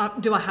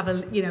 Do I have a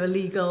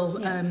legal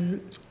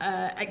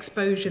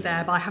exposure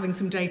there by having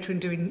some data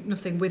and doing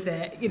nothing with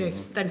it?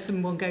 If then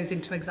someone goes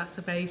into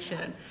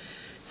exacerbation.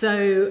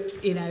 So,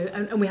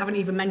 and we haven't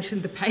even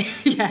mentioned the pay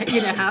yet,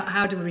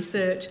 how do we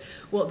research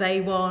what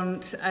they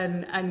want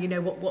and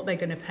what they're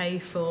going to pay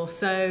for.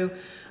 So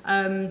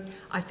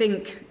I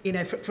think,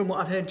 from what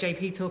I've heard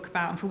JP talk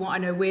about and from what I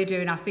know we're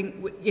doing, I think,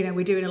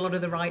 we're doing a lot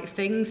of the right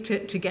things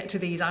to get to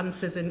these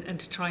answers and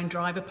to try and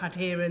drive up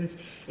adherence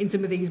in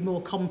some of these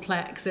more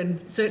complex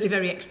and certainly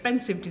very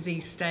expensive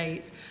disease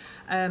states.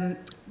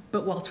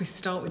 But whilst we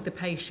start with the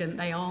patient,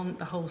 they aren't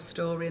the whole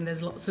story, and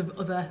there's lots of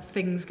other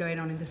things going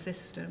on in the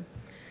system.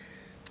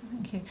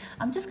 Thank you.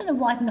 I'm just going to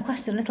widen the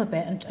question a little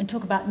bit and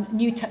talk about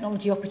new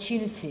technology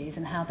opportunities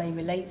and how they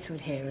relate to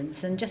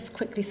adherence, and just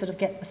quickly sort of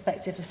get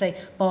perspective of, say,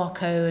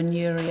 Barco and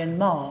Yuri and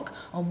Mark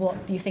on what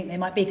you think they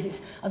might be.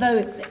 Because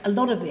although a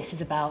lot of this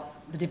is about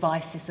the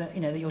devices that,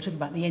 that you're talking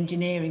about, the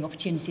engineering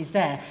opportunities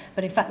there,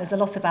 but in fact there's a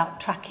lot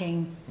about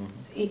tracking,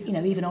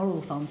 even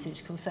oral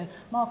pharmaceuticals. So,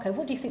 Marco,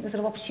 what do you think the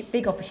sort of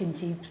big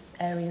opportunity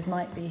areas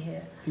might be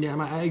here? Yeah,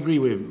 I agree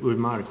with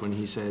Mark when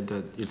he said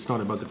that it's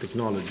not about the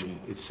technology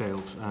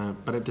itself,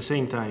 but at the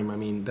same time, I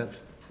mean,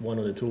 that's one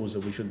of the tools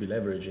that we should be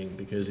leveraging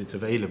because it's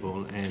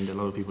available and a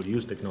lot of people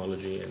use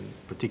technology, and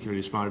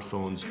particularly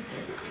smartphones.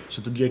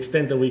 So to the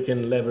extent that we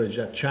can leverage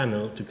that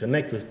channel to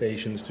connect with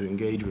patients, to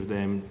engage with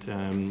them,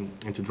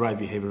 and to drive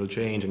behavioral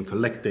change and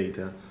collect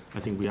data, I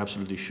think we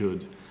absolutely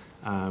should.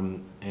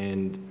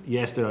 And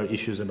yes, there are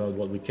issues about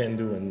what we can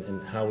do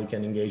and how we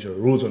can engage, or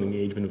rules on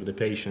engagement with the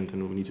patient,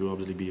 and we need to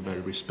obviously be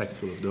very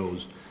respectful of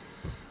those.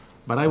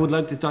 But I would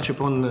like to touch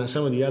upon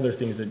some of the other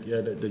things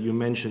that you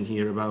mentioned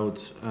here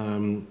about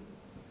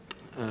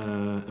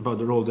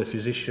the role of the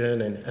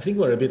physician, and I think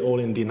we're a bit all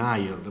in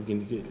denial. I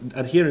mean,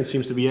 adherence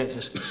seems to be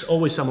it's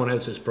always someone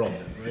else's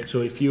problem, right?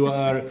 So if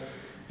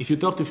you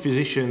talk to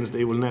physicians,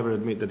 they will never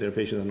admit that their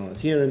patients are not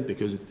adherent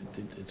because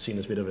it's seen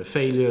as a bit of a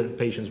failure.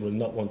 Patients will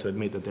not want to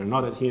admit that they're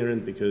not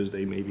adherent because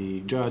they may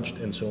be judged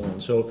and so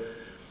on. So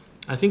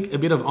I think a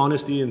bit of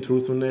honesty and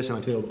truthfulness, and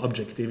I think of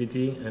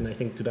objectivity, and I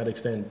think to that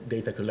extent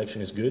data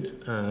collection is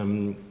good.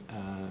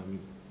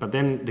 But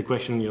then the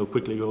question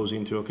quickly goes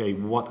into, okay,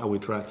 what are we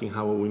tracking?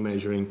 How are we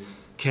measuring?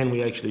 Can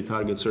we actually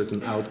target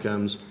certain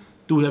outcomes?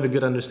 Do we have a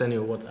good understanding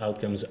of what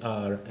outcomes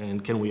are?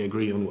 And can we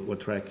agree on what we're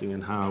tracking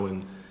and how?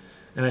 And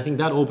I think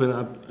that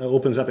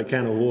opens up a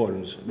can of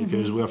worms,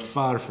 because we are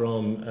far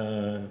from,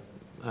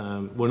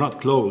 we're not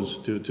close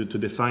to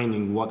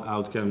defining what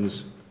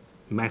outcomes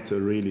matter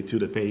really to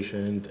the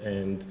patient,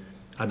 and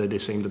are they the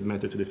same that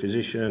matter to the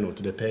physician or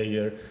to the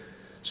payer.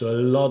 So a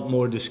lot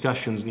more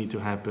discussions need to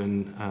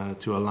happen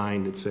to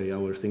align, let's say,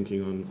 our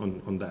thinking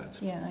on that.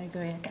 Yeah, I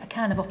agree. A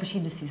can of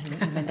opportunities is what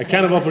you meant to A say.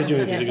 can of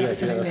opportunities,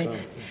 yes, exactly.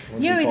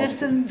 Absolutely. Yuri, there's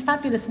some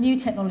fabulous new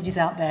technologies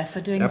out there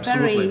for doing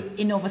very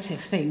innovative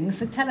things.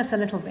 So tell us a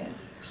little bit.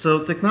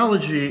 So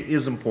technology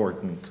is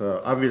important.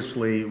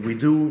 Obviously, we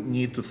do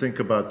need to think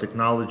about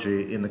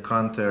technology in the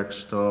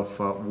context of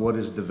what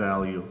is the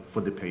value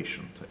for the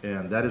patient.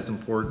 And that is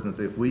important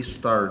if we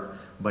start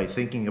by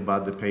thinking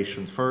about the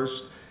patient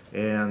first,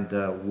 and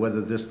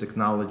whether this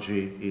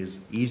technology is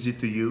easy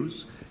to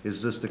use.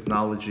 Is this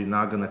technology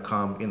not going to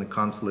come in a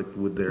conflict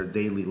with their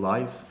daily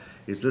life?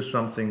 Is this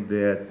something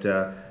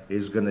that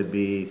is going to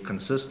be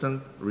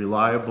consistent,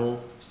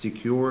 reliable,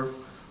 secure?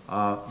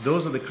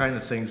 Those are the kind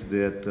of things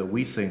that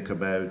we think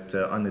about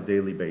on a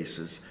daily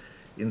basis.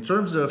 In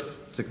terms of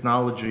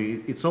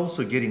technology, it's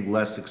also getting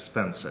less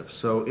expensive.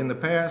 So in the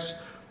past,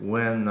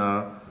 when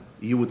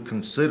you would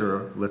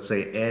consider, let's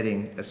say,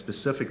 adding a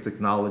specific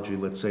technology,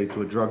 let's say,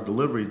 to a drug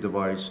delivery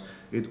device,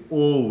 it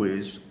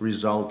always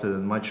resulted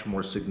in much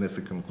more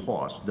significant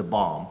cost, the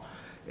BOM.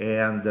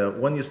 And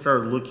when you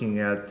start looking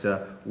at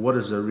what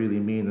does it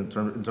really mean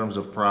in terms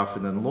of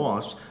profit and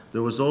loss,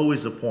 there was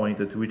always a point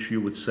at which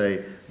you would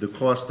say the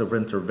cost of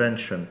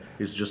intervention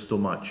is just too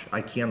much.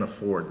 I can't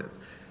afford it.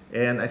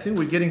 And I think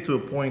we're getting to a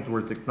point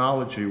where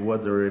technology,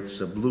 whether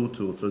it's a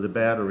Bluetooth or the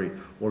battery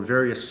or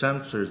various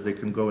sensors that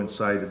can go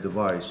inside the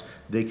device,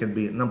 they can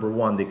be, number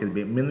one, they can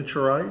be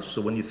miniaturized. So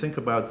when you think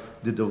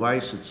about the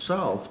device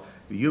itself,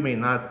 you may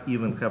not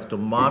even have to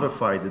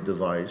modify the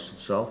device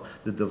itself.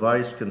 The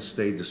device can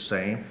stay the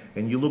same,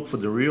 and you look for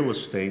the real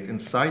estate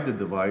inside the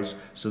device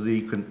so that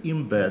you can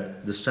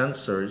embed the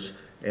sensors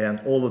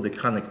and all of the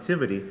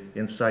connectivity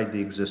inside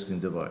the existing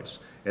device.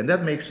 And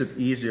that makes it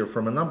easier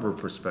from a number of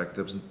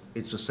perspectives.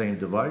 It's the same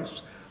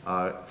device.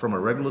 From a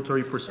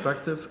regulatory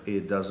perspective,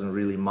 it doesn't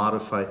really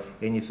modify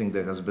anything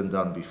that has been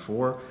done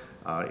before.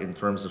 In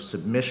terms of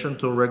submission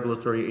to a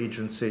regulatory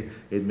agency,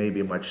 it may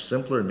be much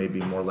simpler. It may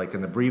be more like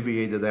an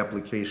abbreviated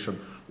application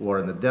or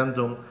an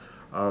addendum.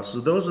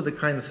 So those are the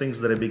kind of things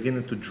that are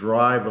beginning to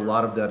drive a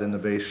lot of that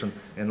innovation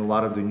and a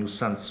lot of the new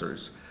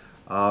sensors.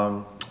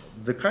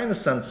 The kind of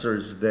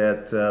sensors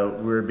that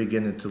we're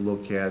beginning to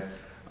look at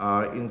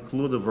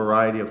include a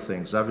variety of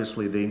things.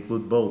 Obviously, they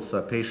include both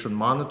patient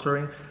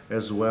monitoring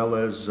as well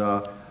as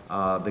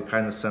the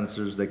kind of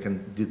sensors that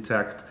can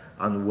detect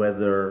on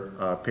whether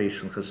a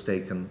patient has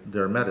taken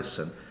their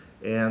medicine.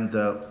 And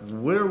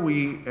where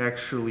we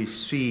actually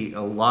see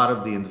a lot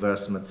of the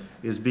investment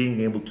is being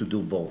able to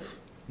do both,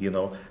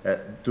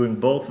 doing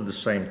both at the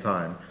same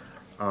time.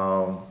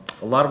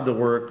 A lot of the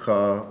work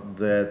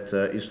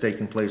that is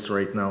taking place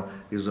right now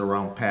is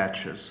around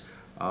patches.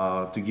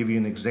 To give you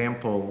an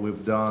example,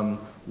 we've done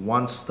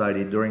one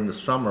study during the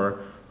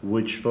summer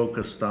which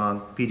focused on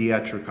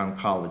pediatric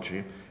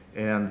oncology.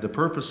 And the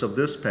purpose of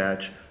this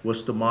patch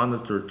was to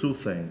monitor two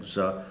things.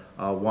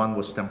 One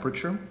was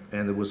temperature,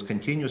 and it was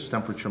continuous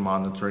temperature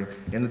monitoring.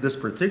 And in this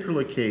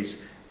particular case,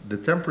 the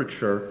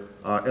temperature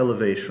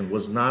elevation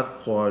was not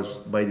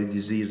caused by the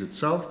disease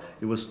itself,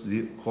 it was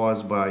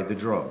caused by the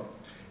drug.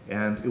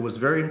 And it was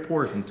very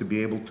important to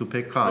be able to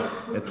pick up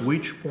at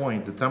which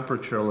point the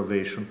temperature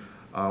elevation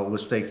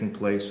was taking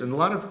place. And a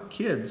lot of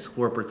kids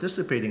who are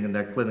participating in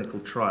that clinical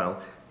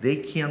trial, they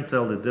can't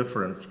tell the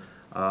difference.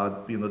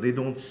 They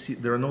don't see,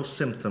 there are no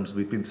symptoms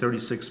between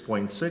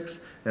 36.6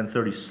 and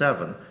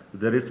 37,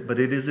 but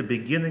it is a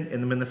beginning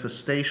and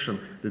manifestation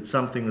that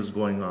something is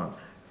going on.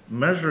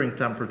 Measuring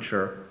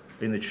temperature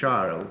in a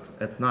child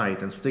at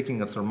night and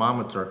sticking a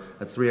thermometer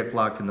at 3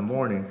 o'clock in the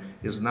morning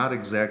is not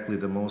exactly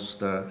the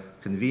most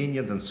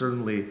convenient, and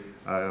certainly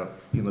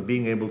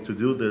being able to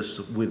do this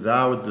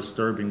without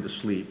disturbing the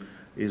sleep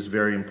is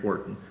very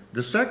important.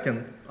 The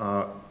second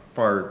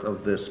part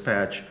of this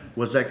patch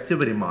was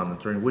activity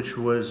monitoring, which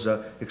was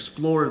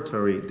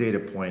exploratory data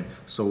point.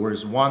 So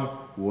whereas one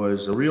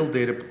was a real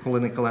data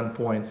clinical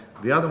endpoint,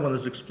 the other one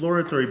is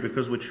exploratory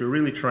because what you're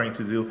really trying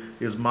to do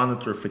is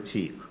monitor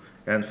fatigue.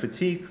 And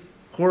fatigue,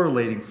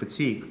 correlating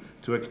fatigue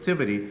to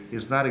activity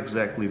is not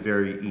exactly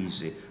very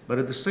easy. But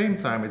at the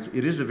same time,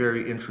 it is a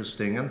very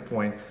interesting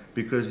endpoint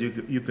because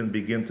you can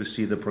begin to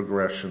see the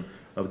progression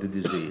of the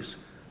disease.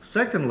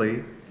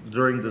 Secondly,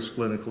 during this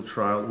clinical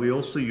trial, we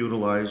also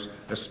utilized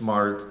a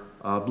smart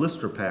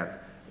blister pack.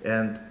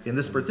 And in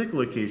this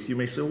particular case, you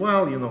may say,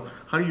 well,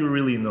 how do you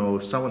really know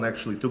if someone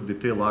actually took the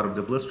pill out of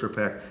the blister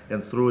pack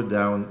and threw it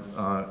down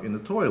in the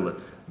toilet?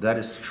 That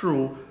is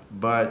true,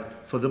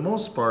 but for the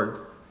most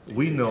part,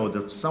 we know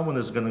that if someone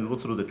is going to go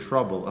through the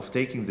trouble of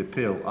taking the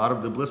pill out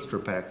of the blister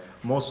pack,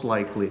 most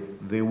likely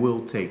they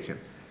will take it.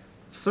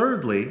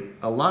 Thirdly,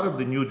 a lot of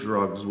the new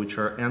drugs which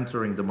are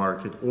entering the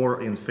market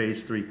or in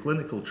phase 3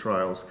 clinical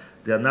trials,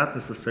 they are not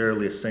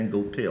necessarily a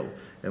single pill.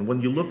 And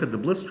when you look at the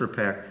blister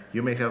pack,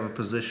 you may have a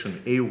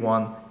position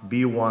A1,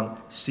 B1,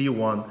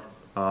 C1.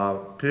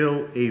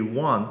 Pill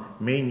A1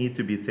 may need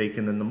to be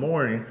taken in the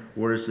morning,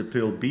 whereas the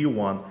pill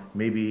B1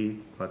 may be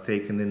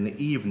taken in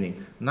the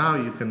evening. Now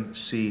you can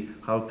see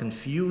how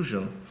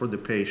confusion for the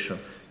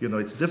patient.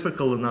 It's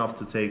difficult enough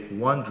to take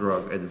one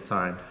drug at a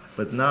time,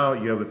 but now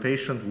you have a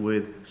patient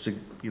with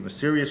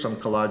serious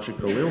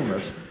oncological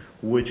illness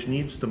which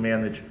needs to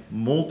manage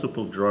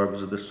multiple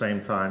drugs at the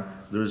same time.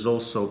 There's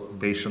also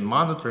patient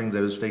monitoring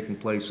that is taking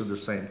place at the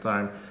same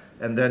time.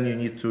 And then you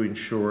need to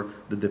ensure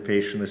that the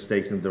patient is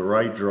taking the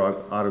right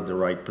drug out of the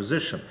right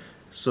position.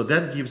 So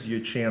that gives you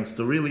a chance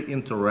to really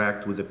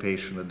interact with the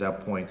patient at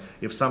that point.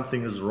 If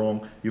something is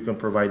wrong, you can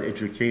provide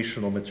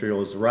educational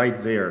materials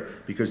right there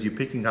because you're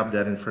picking up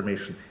that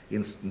information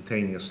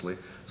instantaneously.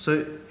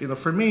 So,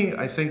 for me,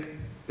 I think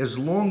as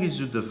long as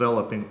you're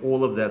developing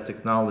all of that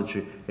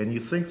technology and you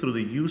think through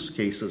the use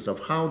cases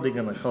of how they're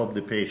going to help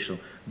the patient,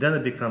 then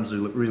it becomes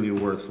really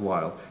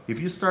worthwhile.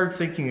 If you start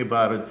thinking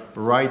about it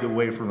right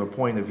away from the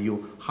point of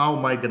view, how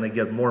am I going to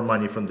get more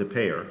money from the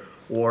payer?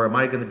 Or am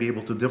I going to be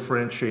able to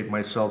differentiate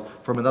myself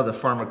from another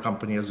pharma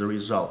company as a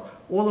result?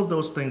 All of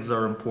those things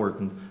are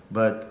important,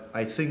 but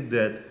I think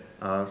that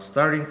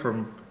starting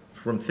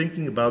from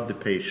thinking about the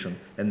patient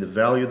and the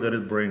value that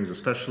it brings,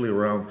 especially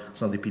around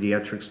some of the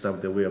pediatric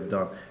stuff that we have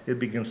done, it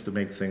begins to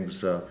make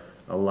things a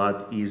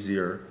lot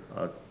easier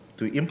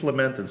to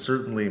implement and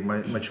certainly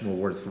much more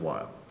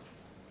worthwhile.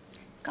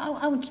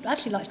 I would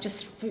actually like to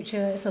just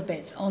feature a little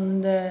bit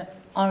on the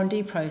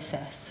R&D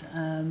process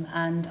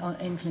and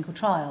in clinical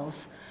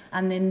trials,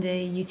 and in the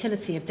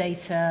utility of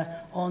data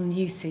on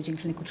usage in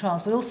clinical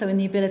trials, but also in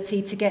the ability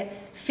to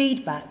get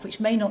feedback, which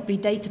may not be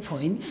data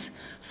points,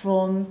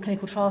 from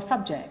clinical trial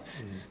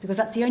subjects, because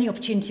that's the only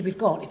opportunity we've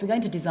got. If we're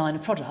going to design a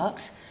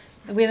product,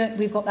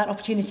 we've got that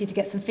opportunity to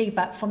get some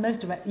feedback from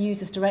those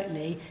users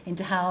directly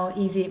into how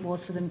easy it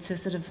was for them to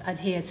sort of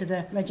adhere to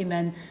the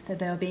regimen that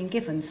they were being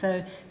given.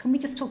 So can we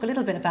just talk a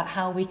little bit about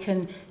how we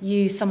can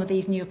use some of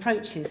these new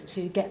approaches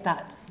to get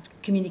that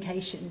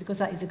communication, because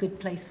that is a good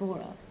place for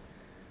us.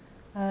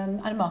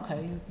 And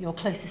Marco, you're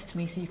closest to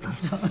me, so you can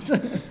start.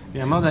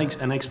 Yeah, I'm not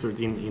an expert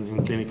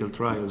in clinical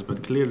trials,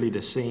 but clearly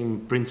the same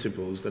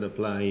principles that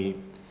apply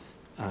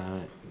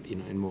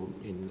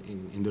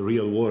in the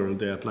real world,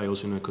 they apply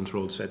also in a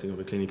controlled setting of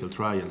a clinical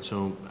trial.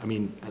 So, I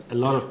mean, a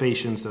lot of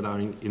patients that are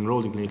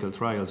enrolled in clinical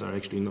trials are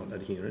actually not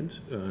adherent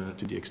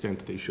to the extent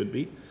that they should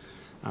be,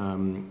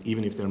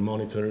 even if they're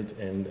monitored,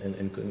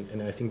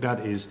 and I think that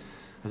is,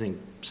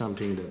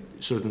 something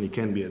that certainly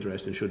can be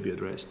addressed and should be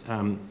addressed.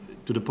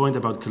 To the point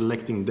about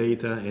collecting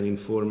data and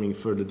informing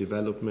further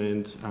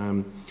development,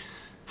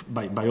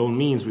 by all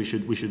means we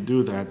should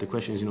do that. The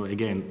question is,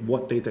 again,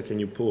 what data can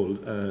you pull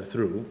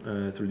through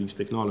these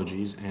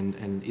technologies,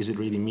 and is it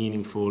really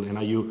meaningful, and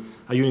are you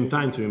in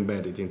time to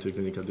embed it into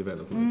clinical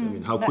development? I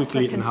mean, how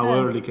quickly and how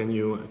early can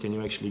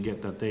you actually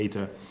get that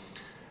data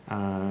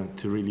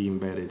to really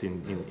embed it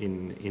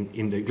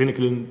in the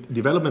clinical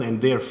development,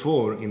 and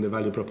therefore in the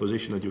value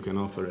proposition that you can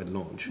offer at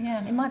launch?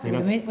 Yeah, it might be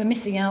we're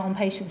missing out on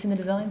patients in the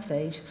design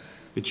stage.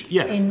 Which,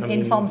 yeah,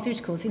 in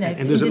pharmaceuticals, you know,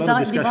 and in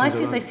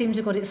devices they seem to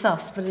have got it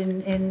sus, but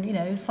in you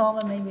know, in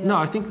pharma maybe. No,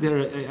 I think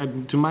there,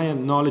 to my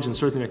knowledge, and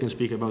certainly I can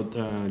speak about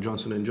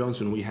Johnson &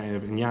 Johnson, we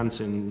have, in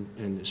Janssen,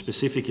 and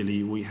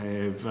specifically, we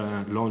have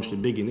launched a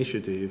big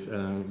initiative,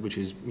 which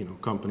is, you know,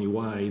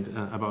 company-wide,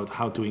 about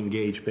how to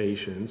engage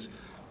patients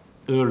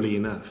early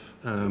enough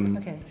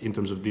in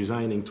terms of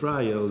designing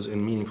trials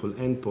and meaningful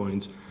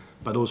endpoints,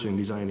 but also in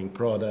designing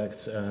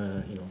products,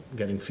 you know,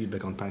 getting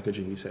feedback on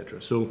packaging,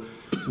 etc. So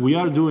we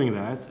are doing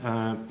that.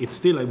 It's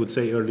still, I would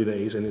say, early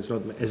days, and it's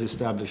not as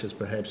established as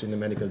perhaps in the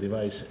medical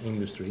device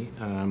industry.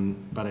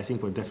 But I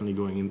think we're definitely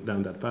going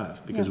down that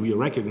path, because we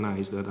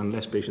recognize that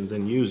unless patients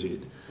then use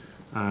it,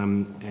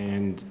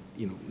 and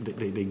you know,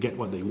 they get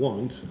what they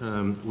want,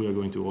 we are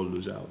going to all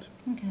lose out.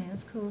 Okay,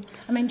 that's cool.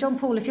 I mean, John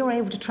Paul, if you're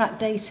able to track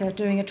data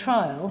during a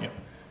trial,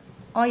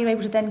 are you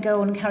able to then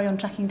go on and carry on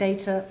tracking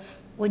data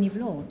when you've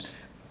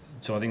launched?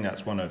 So I think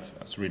that's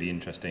that's a really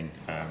interesting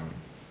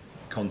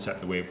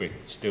concept that we're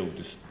still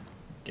just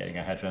getting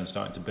our heads around,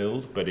 starting to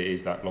build, but it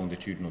is that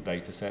longitudinal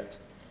data set.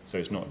 So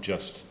it's not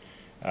just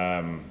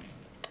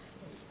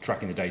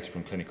tracking the data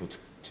from clinical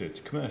to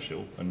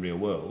commercial and real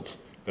world,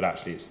 but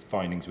actually it's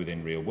findings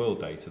within real world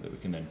data that we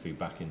can then feed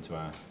back into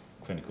our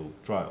clinical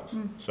trials.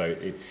 So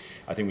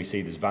I think we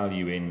see there's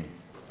value in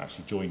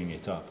actually joining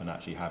it up and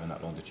actually having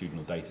that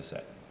longitudinal data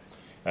set.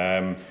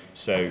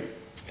 So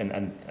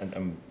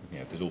you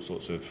know, there's all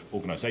sorts of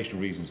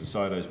organisational reasons and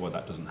silos why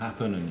that doesn't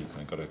happen, and you've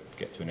kind of got to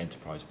get to an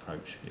enterprise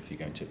approach if you're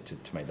going to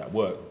make that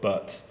work.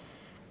 But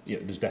you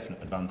know, there's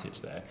definite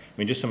advantage there. I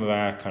mean, just some of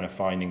our kind of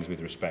findings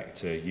with respect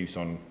to use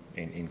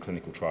in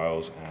clinical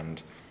trials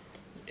and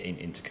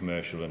into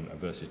commercial and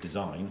versus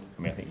design.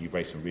 I mean, I think you've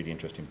raised some really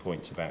interesting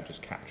points about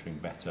just capturing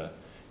better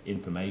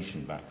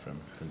information back from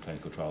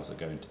clinical trials that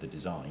go into the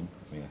design.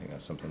 I mean, I think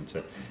that's something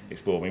to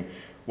explore. I mean,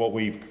 what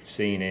we've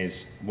seen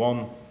is,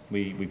 one,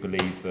 we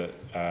believe that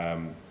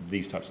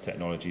these types of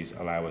technologies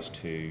allow us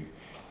to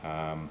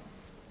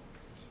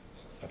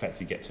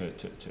effectively get to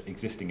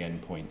existing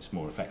endpoints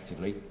more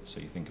effectively. So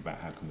you think about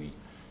how can we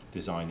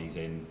design these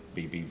in,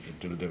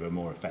 deliver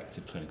more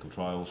effective clinical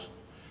trials,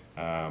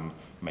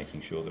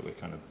 making sure that we're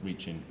kind of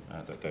reaching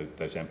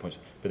those endpoints,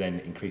 but then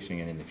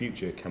increasingly in the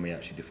future, can we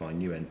actually define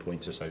new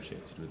endpoints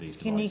associated with these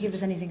devices? Can you give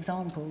us any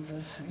examples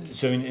of?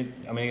 So, I mean,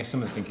 I guess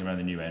some of the thinking around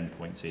the new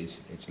endpoints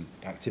is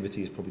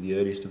activity is probably the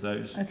earliest of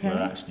those, where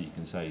actually you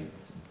can say,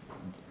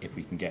 if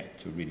we can get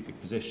to a really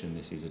good position,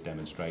 this is a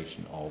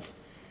demonstration of,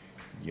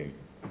 you know,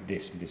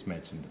 this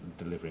medicine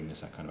delivering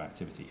this kind of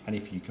activity. And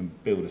if you can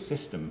build a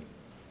system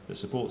that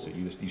supports it,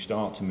 you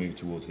start to move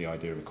towards the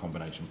idea of a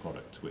combination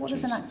product. Which what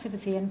does an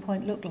activity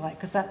endpoint look like?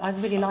 Because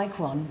I'd really like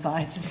one, but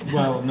I just...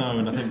 Well, no,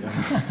 and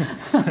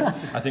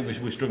I think we're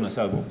struggling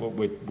ourselves. What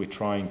we're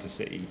trying to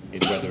see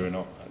is whether or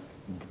not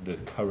the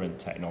current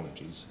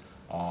technologies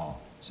are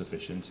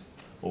sufficient,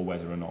 or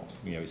whether or not,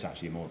 you know, it's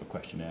actually more of a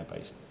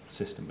questionnaire-based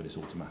system, but it's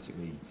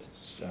automatically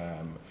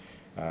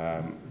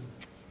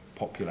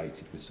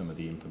populated with some of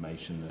the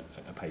information that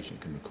a patient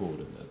can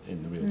record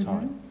in the real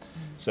time.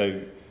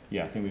 So,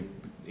 yeah, I think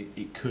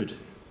it could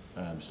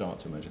start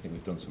to emerge. I think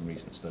we've done some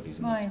recent studies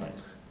in that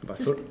space.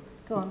 But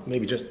go on.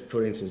 Maybe just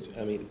for instance,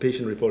 I mean,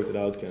 patient-reported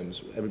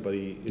outcomes.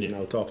 Everybody is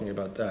now talking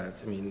about that.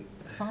 I mean,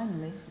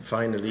 finally.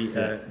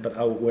 But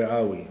where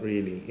are we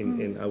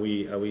really?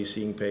 Are we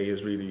seeing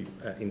payers really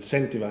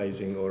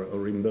incentivizing or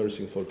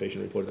reimbursing for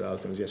patient-reported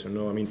outcomes? Yes or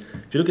no? I mean,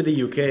 if you look at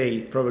the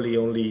UK, probably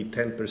only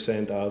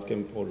 10%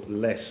 outcome or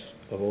less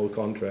of all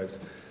contracts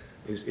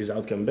is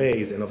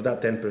outcome-based, and of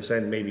that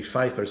 10%, maybe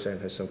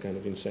 5% has some kind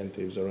of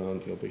incentives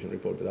around, you know,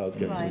 patient-reported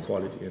outcomes and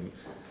quality, and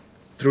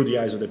through the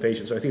eyes of the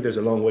patient. So I think there's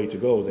a long way to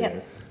go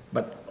there.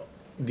 But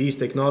these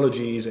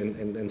technologies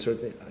and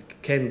certainly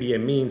can be a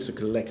means to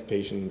collect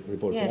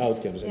patient-reported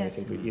outcomes, and I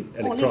think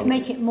or at least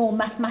make it more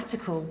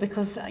mathematical,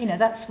 because you know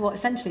that's what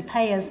essentially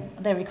payers,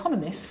 they're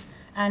economists,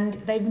 and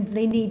they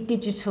need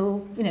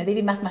digital, you know, they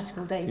need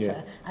mathematical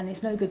data, and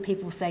it's no good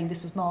people saying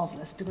this was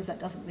marvellous, because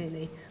that doesn't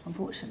really,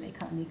 unfortunately,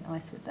 cut any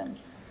ice with them.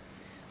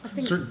 I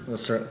think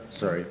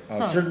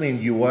certainly in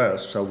the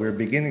US, we're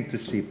beginning to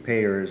see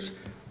payers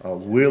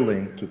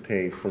willing to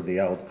pay for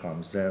the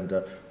outcomes, and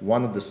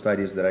one of the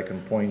studies that I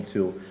can point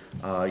to,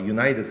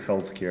 United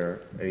Healthcare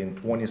in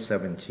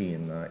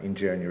 2017, in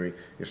January,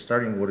 is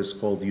starting what is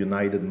called the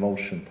United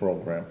Motion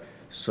program.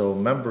 So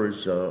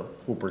members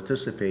who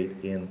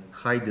participate in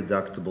high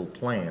deductible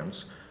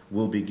plans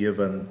will be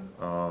given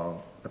a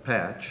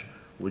patch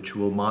which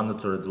will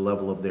monitor the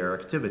level of their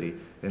activity,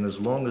 and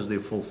as long as they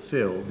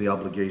fulfill the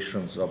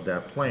obligations of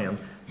that plan,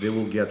 they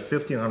will get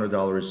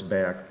 $1,500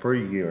 back per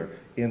year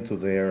into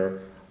their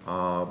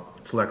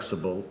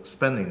flexible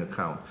spending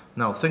account.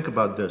 Now think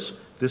about this.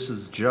 This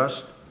is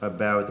just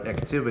about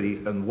activity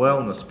and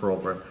wellness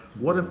program.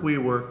 What if we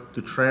were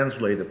to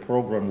translate a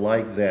program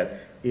like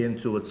that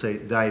into, let's say,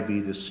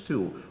 diabetes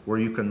 2, where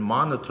you can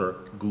monitor,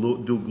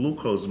 do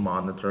glucose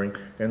monitoring,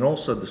 and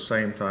also at the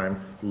same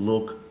time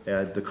look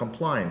at the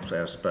compliance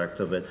aspect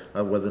of it,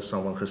 whether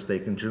someone has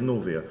taken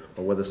Januvia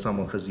or whether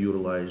someone has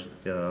utilized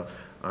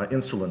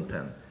insulin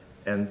pen.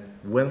 And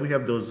when we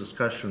have those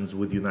discussions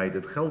with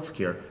United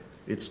Healthcare,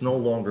 it's no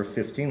longer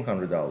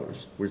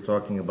 $1,500. We're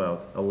talking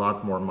about a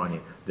lot more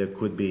money that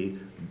could be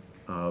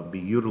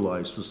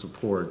utilized to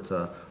support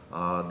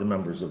the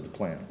members of the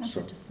plan. That's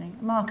interesting.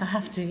 Mark, I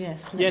have to,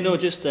 yes. Yeah, no,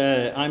 just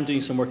I'm doing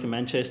some work in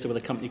Manchester with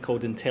a company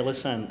called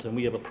Intellisant, and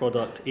we have a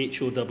product,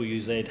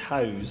 HOWZ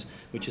House,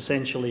 which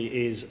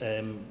essentially is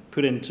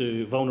put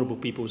into vulnerable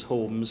people's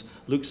homes,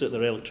 looks at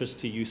their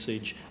electricity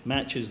usage,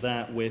 matches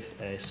that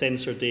with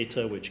sensor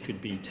data, which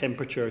could be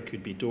temperature,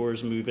 could be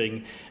doors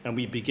moving, and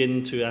we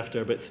begin to,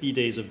 after about 3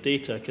 days of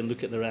data, can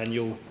look at their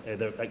annual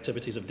their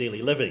activities of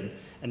daily living,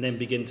 and then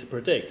begin to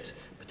predict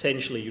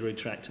potentially urinary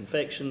tract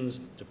infections,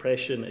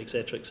 depression,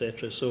 etc.,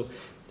 etc. So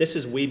this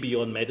is way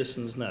beyond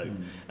medicines now.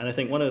 And I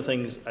think one of the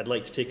things I'd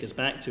like to take us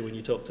back to when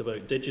you talked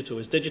about digital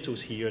is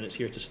digital's here and it's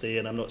here to stay,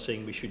 and I'm not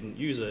saying we shouldn't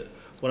use it.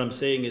 What I'm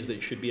saying is that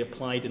it should be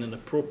applied in an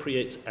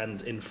appropriate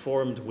and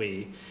informed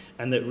way,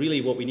 and that really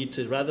what we need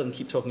to, rather than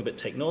keep talking about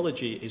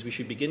technology, is we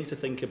should begin to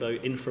think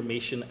about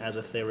information as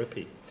a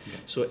therapy. Yeah.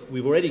 So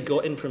we've already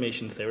got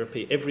information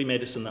therapy. Every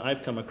medicine that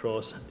I've come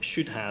across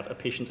should have a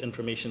patient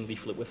information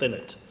leaflet within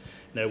it.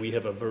 Now we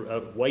have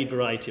a wide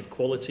variety of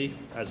quality,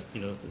 as you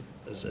know,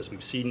 as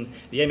we've seen.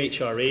 The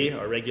MHRA,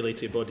 our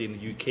regulatory body in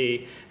the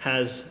UK,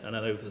 has, and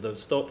I know they've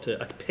stopped it,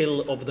 a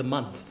pill of the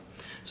month.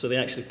 So they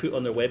actually put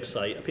on their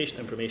website a patient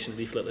information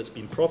leaflet that's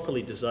been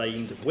properly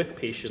designed with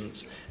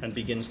patients and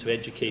begins to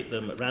educate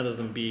them, rather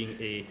than being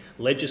a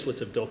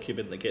legislative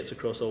document that gets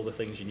across all the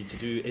things you need to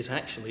do, is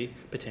actually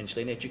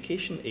potentially an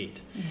education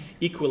aid. Yes.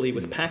 Equally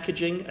with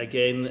packaging,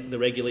 again, the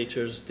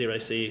regulators, dare I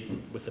say,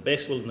 with the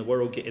best will in the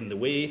world, get in the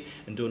way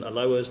and don't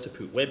allow us to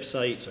put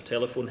websites or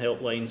telephone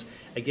helplines.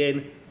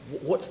 Again,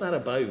 what's that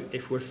about?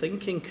 If we're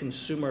thinking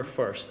consumer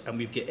first and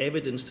we've got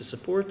evidence to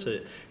support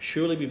it,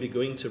 surely we'd be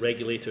going to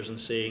regulators and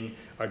saying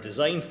our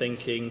design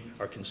thinking,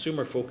 our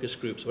consumer focus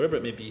groups, whatever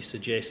it may be,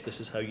 suggest this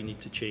is how you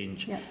need to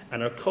change. Yep.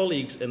 And our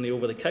colleagues in the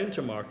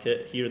over-the-counter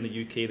market here in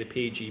the UK, the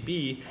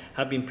PAGB,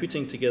 have been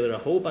putting together a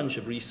whole bunch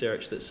of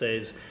research that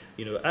says,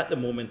 you know, at the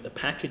moment the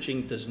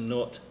packaging does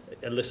not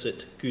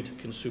elicit good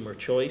consumer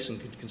choice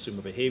and good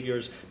consumer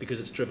behaviours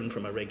because it's driven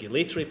from a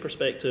regulatory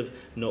perspective,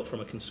 not from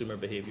a consumer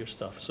behaviour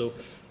stuff. So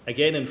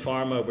again, in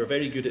pharma, we're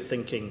very good at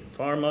thinking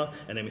pharma,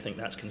 and then we think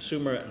that's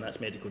consumer and that's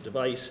medical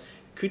device.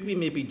 Could we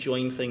maybe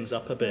join things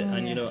up a bit?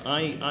 And you know,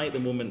 I at the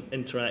moment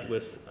interact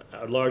with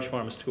a large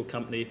pharmaceutical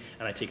company,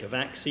 and I take a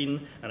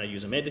vaccine and I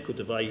use a medical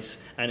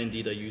device, and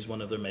indeed I use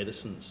one of their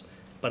medicines.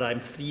 But I'm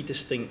 3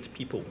 distinct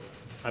people.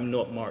 I'm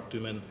not Mark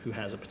Dooman, who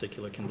has a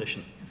particular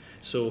condition.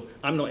 So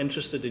I'm not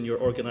interested in your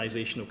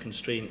organisational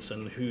constraints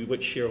and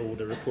which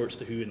shareholder reports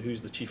to who and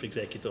who's the chief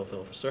executive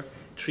officer.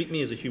 Treat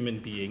me as a human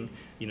being,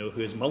 you know,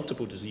 who has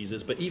multiple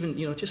diseases, but even,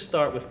 you know, just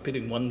start with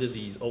putting one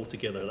disease all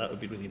together. That would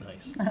be really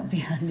nice. That would be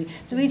handy.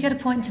 Louise, you had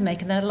a point to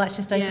make, and then I'd like to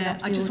just open up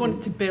to I just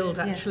wanted to build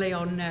actually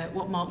on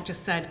what Mark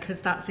just said,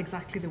 because that's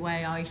exactly the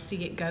way I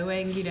see it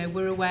going. You know,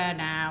 we're aware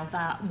now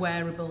that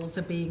wearables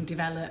are being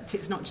developed.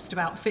 It's not just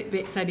about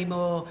Fitbits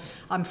anymore.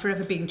 I'm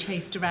forever being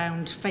chased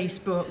around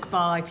Facebook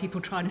by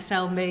people trying to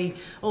sell me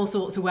all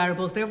sorts of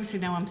wearables. They obviously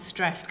know I'm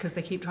stressed because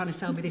they keep trying to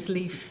sell me this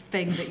leaf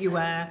thing that you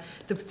wear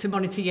to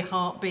monitor your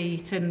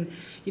heartbeat. And,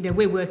 you know,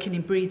 we're working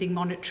in breathing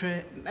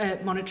monitoring.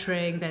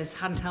 There's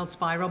handheld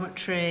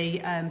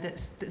spirometry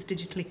that's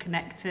digitally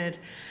connected.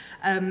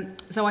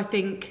 So I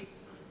think,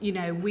 you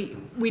know, we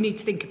need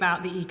to think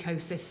about the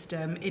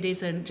ecosystem. It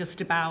isn't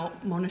just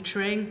about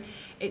monitoring.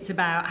 It's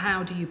about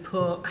how do you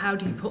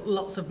put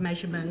lots of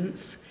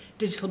measurements,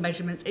 digital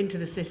measurements, into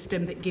the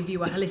system that give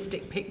you a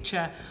holistic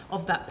picture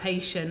of that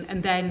patient,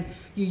 and then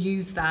you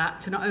use that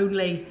to not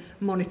only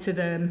monitor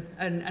them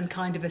and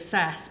kind of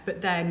assess,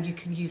 but then you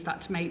can use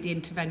that to make the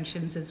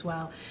interventions as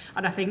well.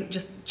 And I think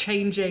just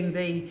changing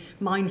the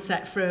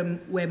mindset from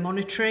we're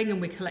monitoring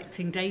and we're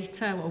collecting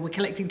data, or we're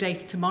collecting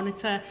data to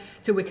monitor,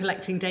 to we're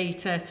collecting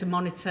data to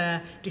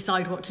monitor,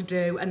 decide what to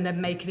do, and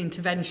then make an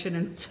intervention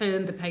and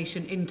turn the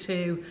patient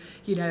into,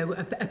 you know,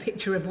 a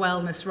picture of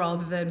wellness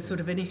rather than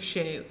sort of an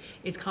issue,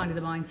 is kind of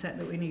the mindset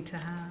that we need to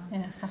have.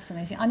 Yeah,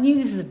 fascinating. I knew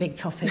this was a big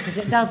topic because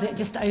it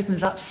just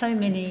opens up so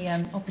many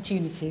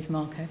opportunities,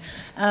 Marco.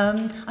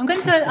 I'm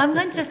going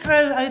to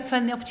throw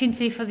open the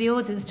opportunity for the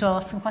audience to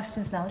ask some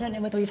questions now. I don't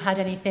know whether we've had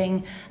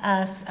anything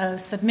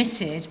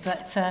submitted,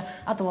 but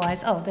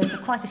otherwise, there's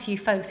quite a few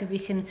folks. If we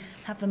can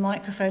have the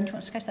microphone. Do you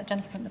want to go to that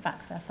gentleman in the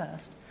back there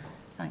first?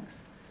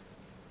 Thanks.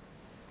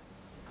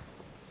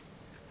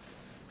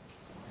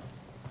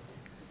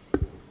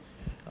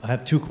 I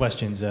have 2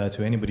 questions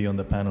to anybody on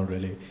the panel,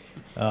 really.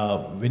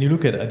 When you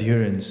look at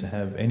adherence,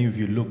 have any of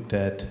you looked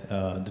at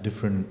the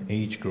different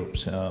age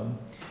groups?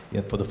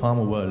 For the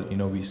pharma world, you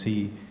know, we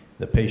see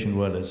the patient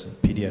world as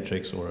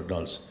pediatrics or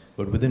adults,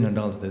 but within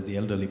adults, there's the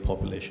elderly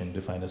population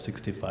defined as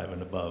 65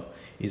 and above.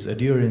 Is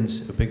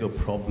adherence a bigger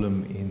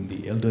problem in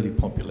the elderly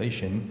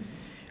population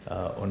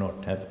or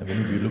not? Have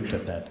any of you looked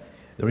at that?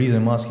 The reason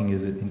I'm asking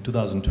is that in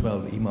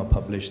 2012, EMA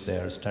published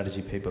their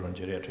strategy paper on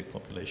geriatric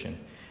population.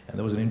 And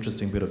there was an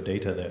interesting bit of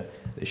data there.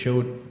 They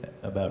showed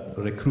about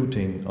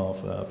recruiting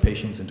of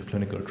patients into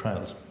clinical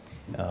trials.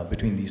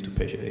 between these two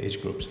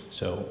age groups.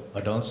 So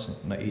adults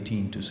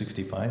 18 to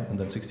 65 and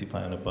then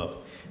 65 and above.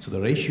 So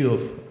the ratio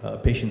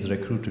of patients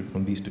recruited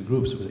from these two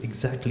groups was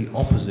exactly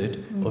opposite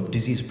of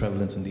disease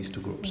prevalence in these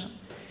two groups.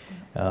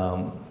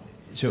 And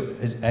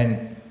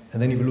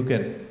then if you look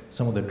at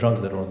some of the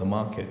drugs that are on the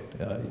market,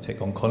 you take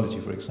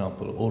oncology, for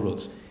example,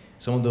 orals,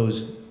 some of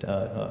those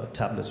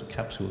tablets or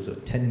capsules are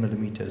 10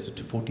 millimeters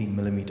to 14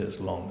 millimeters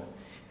long.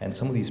 And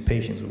some of these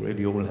patients will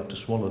really only have to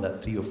swallow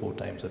that 3 or 4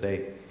 times a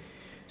day.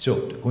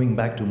 So going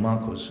back to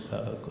Marco's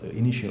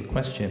initial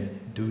question,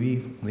 do we,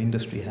 the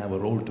industry, have a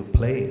role to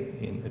play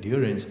in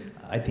adherence?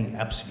 I think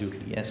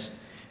absolutely yes.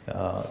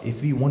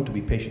 If we want to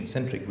be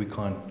patient-centric, we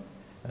can't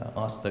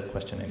ask that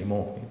question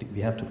anymore.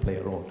 We have to play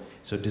a role.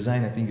 So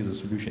design, I think, is a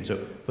solution. So,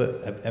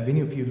 but have any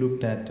of you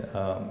looked at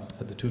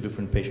the 2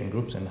 different patient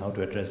groups and how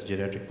to address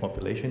geriatric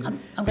population?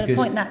 I'm going to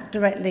point that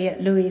directly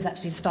at Louise,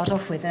 actually, to start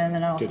off with, and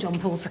then I'll ask John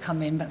Paul to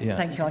come in. But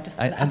thank you. I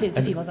think there's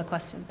a few other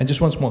questions. And just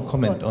one small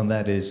comment on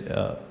that is,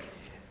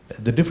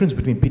 the difference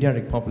between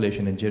pediatric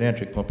population and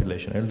geriatric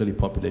population, elderly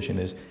population,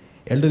 is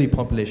elderly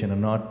population are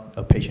not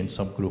a patient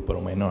subgroup or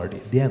a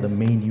minority. They are the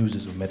main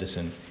users of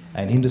medicine,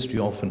 and industry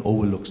often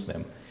overlooks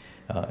them.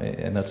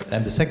 And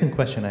the second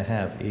question I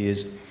have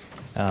is,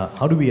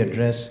 how do we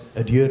address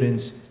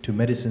adherence to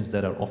medicines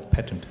that are off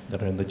patent,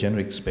 that are in the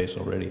generic space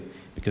already?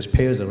 Because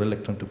payers are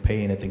reluctant to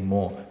pay anything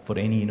more for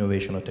any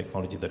innovation or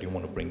technology that you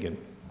want to bring in.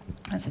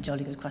 That's a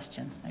jolly good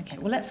question. Okay,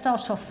 well, let's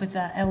start off with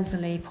the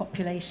elderly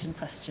population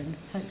question.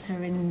 Folks who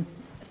are in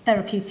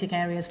therapeutic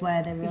areas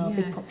where there are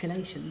big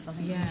populations. I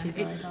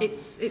think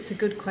it's a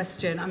good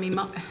question. I mean,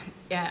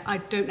 I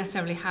don't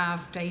necessarily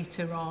have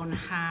data on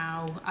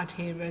how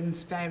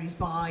adherence varies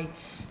by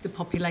the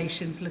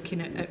populations.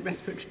 Looking at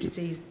respiratory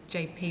disease,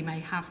 JP may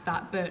have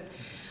that, but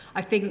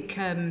I think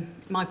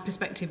my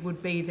perspective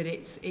would be that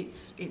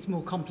it's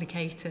more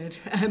complicated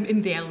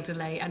in the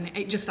elderly, and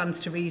it just stands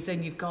to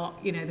reason. You've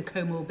got, the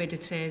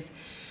comorbidities,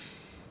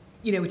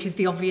 which is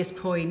the obvious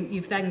point.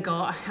 You've then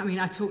got,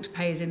 I talk to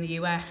payers in the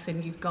US,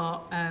 and you've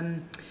got,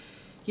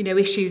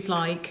 issues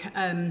like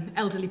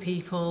elderly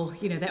people,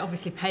 they're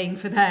obviously paying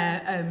for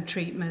their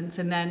treatments,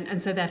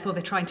 and so therefore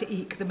they're trying to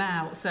eke them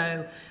out.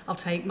 So I'll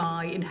take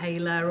my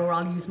inhaler, or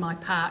I'll use my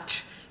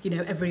patch,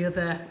 every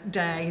other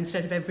day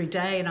instead of every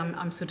day, and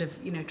I'm sort of,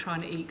 trying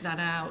to eke that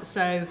out.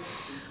 So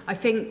I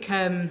think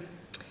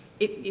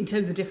in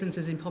terms of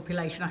differences in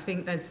population, I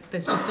think there's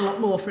just a lot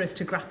more for us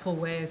to grapple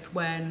with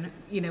when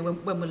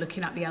we're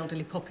looking at the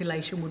elderly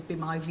population, would be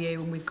my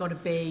view, and we've got to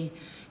be,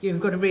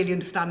 we've got to really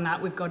understand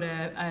that. We've got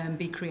to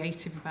be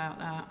creative about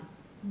that.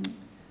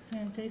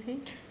 JP?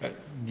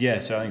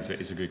 So I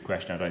think it's a good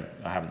question.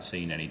 I haven't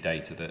seen any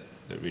data that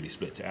really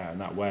splits it out in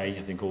that way.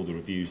 I think all the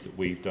reviews that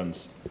we've done,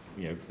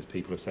 as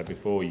people have said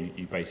before,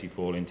 you basically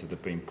fall into the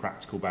being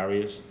practical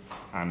barriers,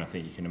 and I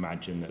think you can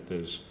imagine that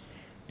there's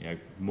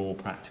more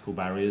practical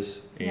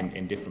barriers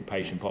in different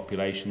patient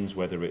populations,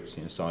 whether it's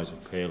size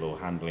of pill or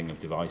handling of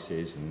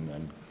devices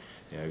and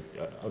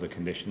other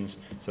conditions.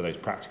 So those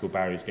practical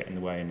barriers get in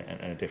the way and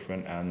are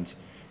different, and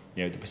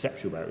the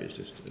perceptual barriers,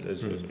 just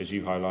as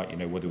you highlight,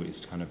 whether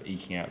it's kind of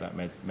eking out that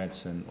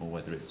medicine, or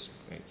whether it's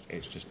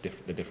just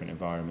the different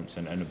environments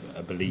and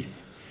a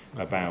belief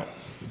about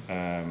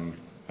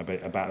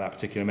that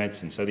particular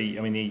medicine. So the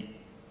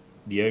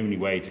only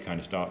way to kind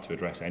of start to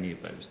address any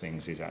of those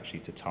things is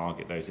actually to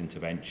target those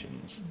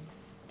interventions,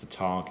 to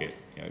target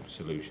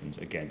solutions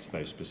against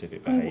those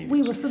specific behaviours.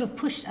 We were sort of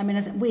pushed,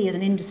 we as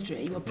an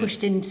industry were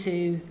pushed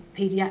into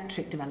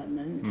paediatric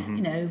development,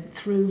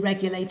 through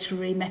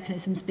regulatory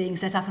mechanisms being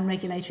set up and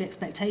regulatory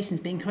expectations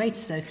being created.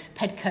 So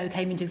PEDCO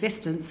came into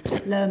existence.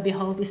 Lo and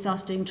behold, we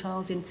started doing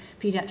trials in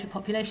paediatric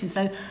populations.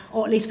 So,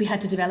 or at least we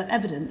had to develop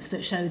evidence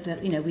that showed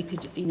that, we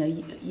could,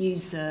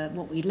 use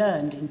what we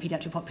learned in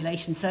paediatric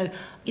populations. So,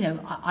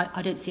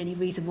 I don't see any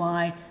reason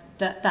why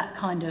that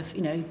kind of,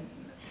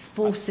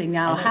 forcing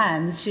our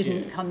hands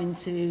shouldn't come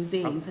into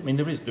being.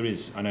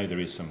 I know there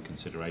is some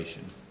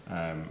consideration,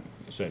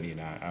 certainly in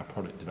our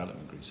product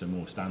development group, so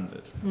more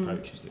standard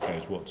approaches that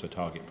goes, what's a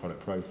target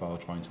product profile,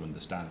 trying to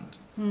understand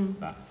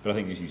that. But I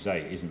think, as you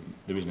say,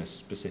 there isn't a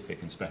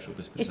specific and special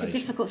dispensation. It's a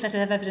difficult set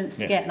of evidence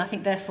to get, and I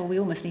think therefore we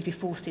almost need to be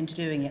forced into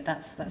doing it.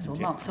 That's all.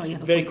 Mark, sorry, you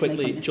have a Very point to make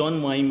quickly, on this.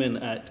 John Wyman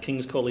at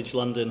King's College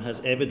London has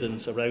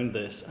evidence around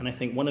this, and I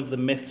think one of the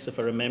myths, if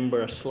I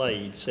remember a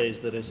slide, says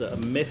there is a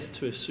myth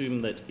to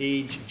assume that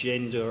age,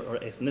 gender or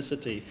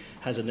ethnicity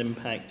has an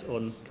impact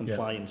on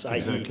compliance,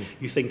 i.e.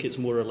 you think it's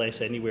more or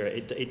less anywhere.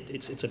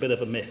 It's a bit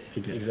of a myth.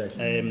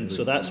 Exactly.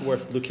 So that's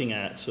worth looking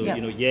at. So,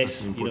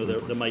 yes,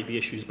 there might be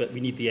issues, but we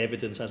need the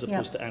evidence as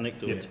opposed to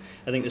anecdote.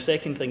 I think the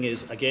second thing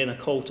is, again, a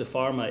call to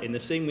pharma. In the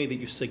same way that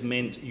you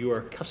segment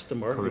your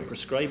customer, your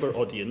prescriber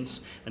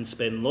audience, and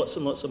spend lots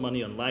and lots of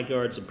money on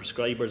laggards and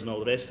prescribers and all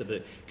the rest of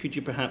it, could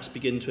you perhaps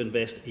begin to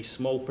invest a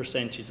small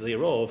percentage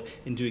thereof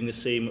in doing the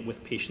same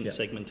with patient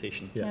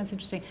segmentation? That's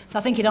interesting. So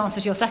I think it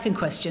answers your second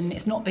question.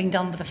 It's not being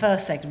done with the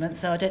first segment,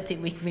 so I don't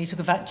think we can really talk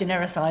about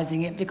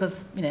genericizing it,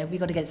 because we've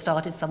got to get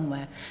started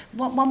somewhere.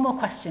 One more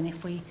question,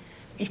 if we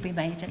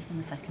may, take from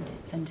the second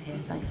centre here.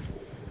 Thanks.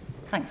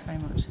 Thanks very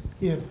much.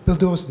 Yeah, Bill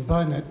Dawson,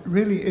 Bionet.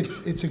 Really,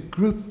 it's a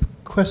group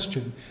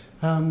question.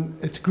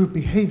 It's a group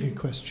behaviour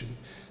question.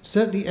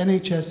 Certainly,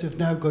 NHS have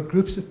now got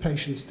groups of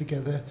patients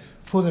together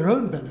for their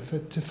own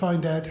benefit to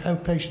find out how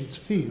patients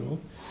feel,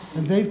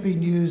 and they've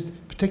been used,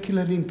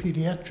 particularly in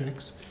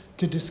paediatrics,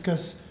 to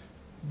discuss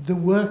the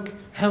work,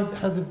 how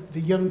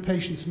the young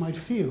patients might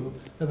feel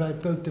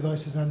about both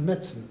devices and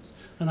medicines.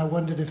 And I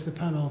wondered if the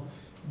panel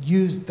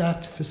used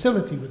that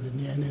facility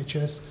within the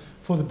NHS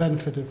for the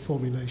benefit of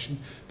formulation.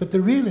 But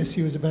the real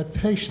issue is about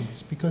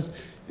patients, because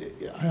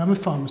I am a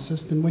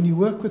pharmacist, and when you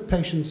work with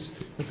patients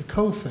at the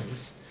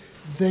coalface,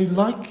 they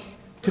like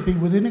to be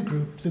within a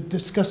group that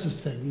discusses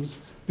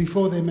things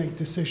before they make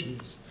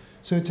decisions.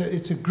 So it's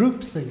a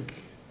groupthink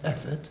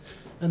effort,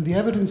 and the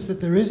evidence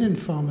that there is in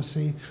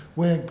pharmacy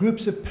where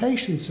groups of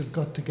patients have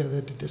got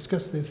together to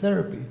discuss their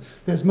therapy,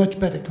 there's much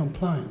better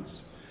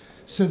compliance.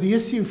 So the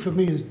issue for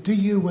me is, do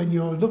you, when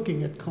you're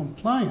looking at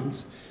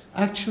compliance,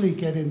 actually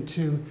get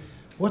into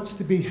what's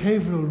the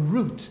behavioural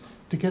route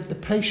to get the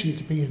patient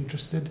to be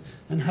interested,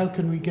 and how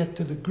can we get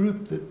to the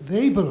group that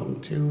they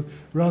belong to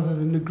rather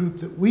than the group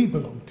that we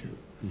belong to?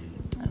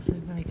 That's a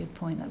very good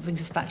point. That brings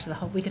us back to the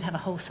whole, we could have a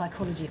whole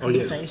psychology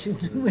conversation,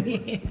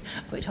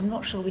 which I'm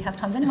not sure we have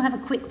time. Does anyone have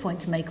a quick point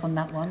to make on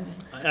that one?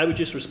 I would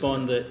just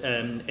respond that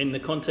in the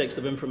context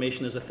of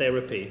information as a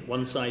therapy,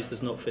 one size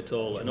does not fit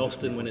all, and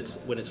often when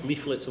it's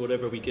leaflets or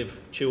whatever, we give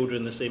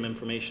children the same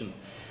information.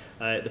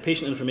 The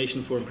Patient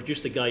Information Forum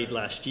produced a guide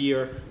last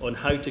year on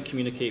how to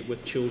communicate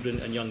with children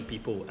and young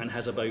people, and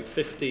has about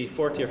 40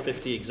 or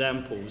 50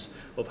 examples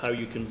of how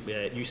you can,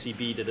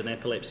 UCB did an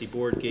epilepsy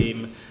board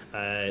game,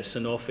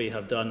 Sanofi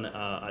have done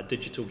a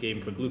digital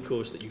game for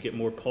glucose that you get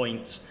more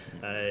points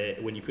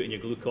when you put in your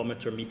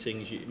glucometer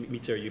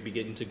meter, you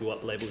begin to go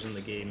up levels in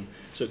the game.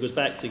 So it goes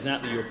back to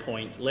exactly your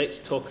point. Let's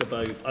talk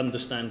about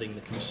understanding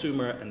the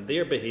consumer and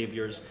their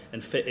behaviours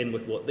and fit in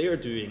with what they're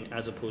doing,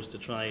 as opposed to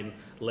try and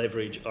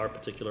leverage our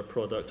particular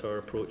product or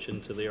approach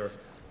into their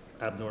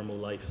abnormal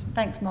life.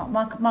 Thanks,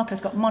 Mark. Marco's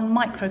got one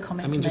micro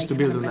comment to make. Just to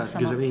build on that,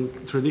 because I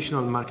think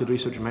traditional market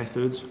research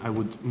methods, I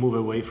would move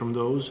away from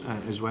those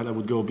as well. I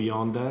would go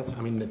beyond that.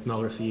 I mean,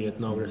 ethnography,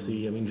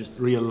 just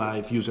real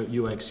life, user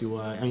UX,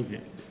 UI.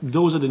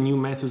 Those are the new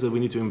methods that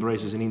we need to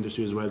embrace as an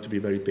industry as well, to be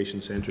very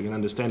patient-centric and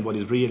understand what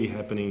is really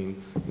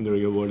happening in the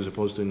real world, as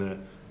opposed to in a,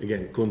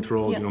 again,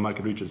 controlled,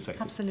 market research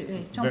sector.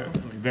 Absolutely. John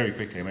Paul. Very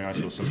quickly, I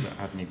saw something that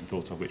I hadn't even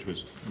thought of, which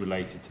was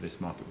related to this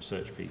market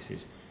research piece,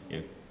 is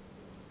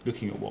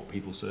looking at what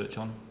people search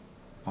on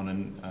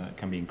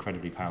can be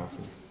incredibly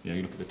powerful.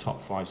 You look at the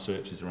top 5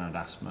 searches around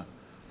asthma,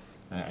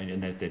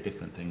 and they're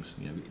different things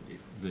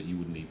that you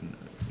wouldn't even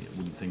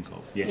wouldn't think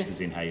of. Yes,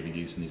 there's inhaler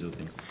use and these other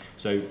things.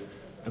 So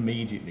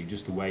immediately,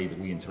 just the way that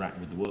we interact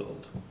with the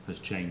world has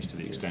changed to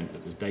the extent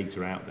that there's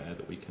data out there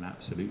that we can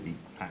absolutely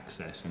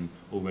access, and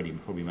already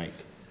probably make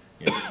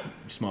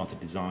smarter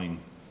design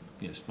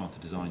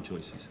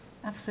choices.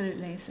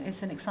 Absolutely.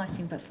 It's an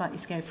exciting but slightly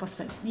scary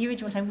prospect. You want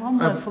to say one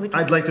word before we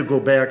talk? I'd like to go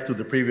back to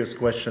the previous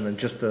question and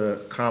just a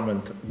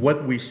comment.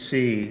 What we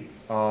see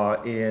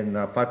in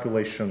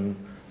population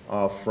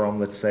from,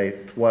 let's say,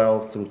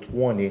 12 through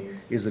 20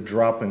 is a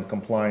drop in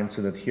compliance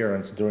and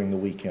adherence during the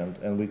weekend,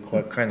 and we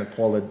kind of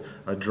call it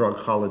a drug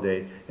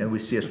holiday, and we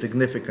see a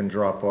significant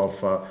drop off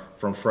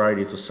from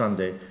Friday to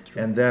Sunday.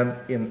 And then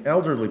in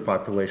elderly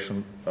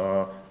population,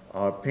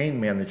 pain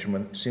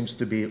management seems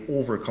to be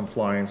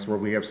over-compliance, where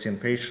we have seen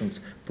patients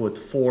put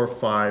 4,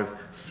 5,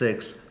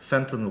 6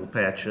 fentanyl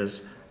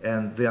patches,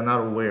 and they are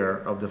not aware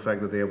of the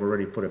fact that they have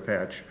already put a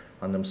patch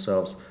on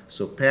themselves.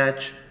 So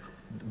patch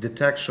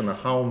detection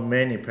of how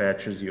many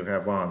patches you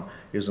have on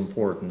is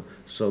important.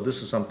 So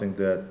this is something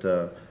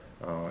that,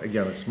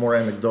 again, it's more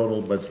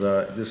anecdotal, but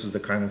this is the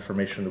kind of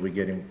information that we're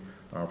getting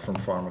from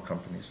pharma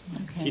companies.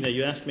 Okay. Tina,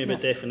 you asked me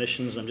about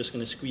definitions. I'm just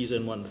going to squeeze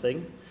in one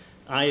thing.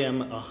 I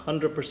am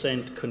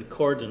 100%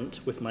 concordant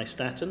with my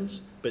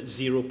statins, but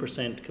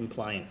 0%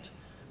 compliant,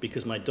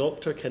 because my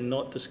doctor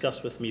cannot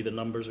discuss with me the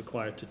numbers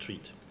required to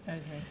treat. Okay.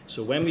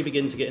 So when we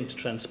begin to get into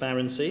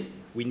transparency,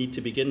 we need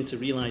to begin to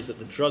realise that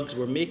the drugs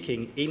we're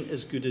making ain't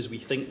as good as we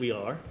think we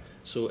are.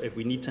 So if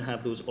we need to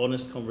have those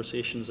honest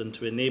conversations, and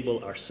to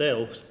enable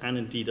ourselves and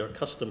indeed our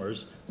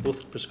customers,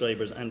 both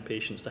prescribers and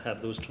patients, to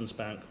have those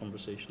transparent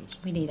conversations.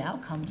 We need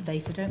outcomes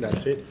data, don't we?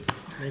 That's it.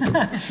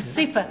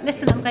 Super.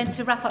 Listen, I'm going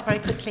to wrap up very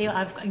quickly.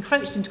 I've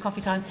encroached into coffee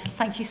time.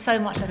 Thank you so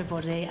much,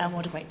 everybody, and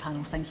what a great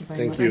panel. Thank you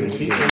very much. Thank you.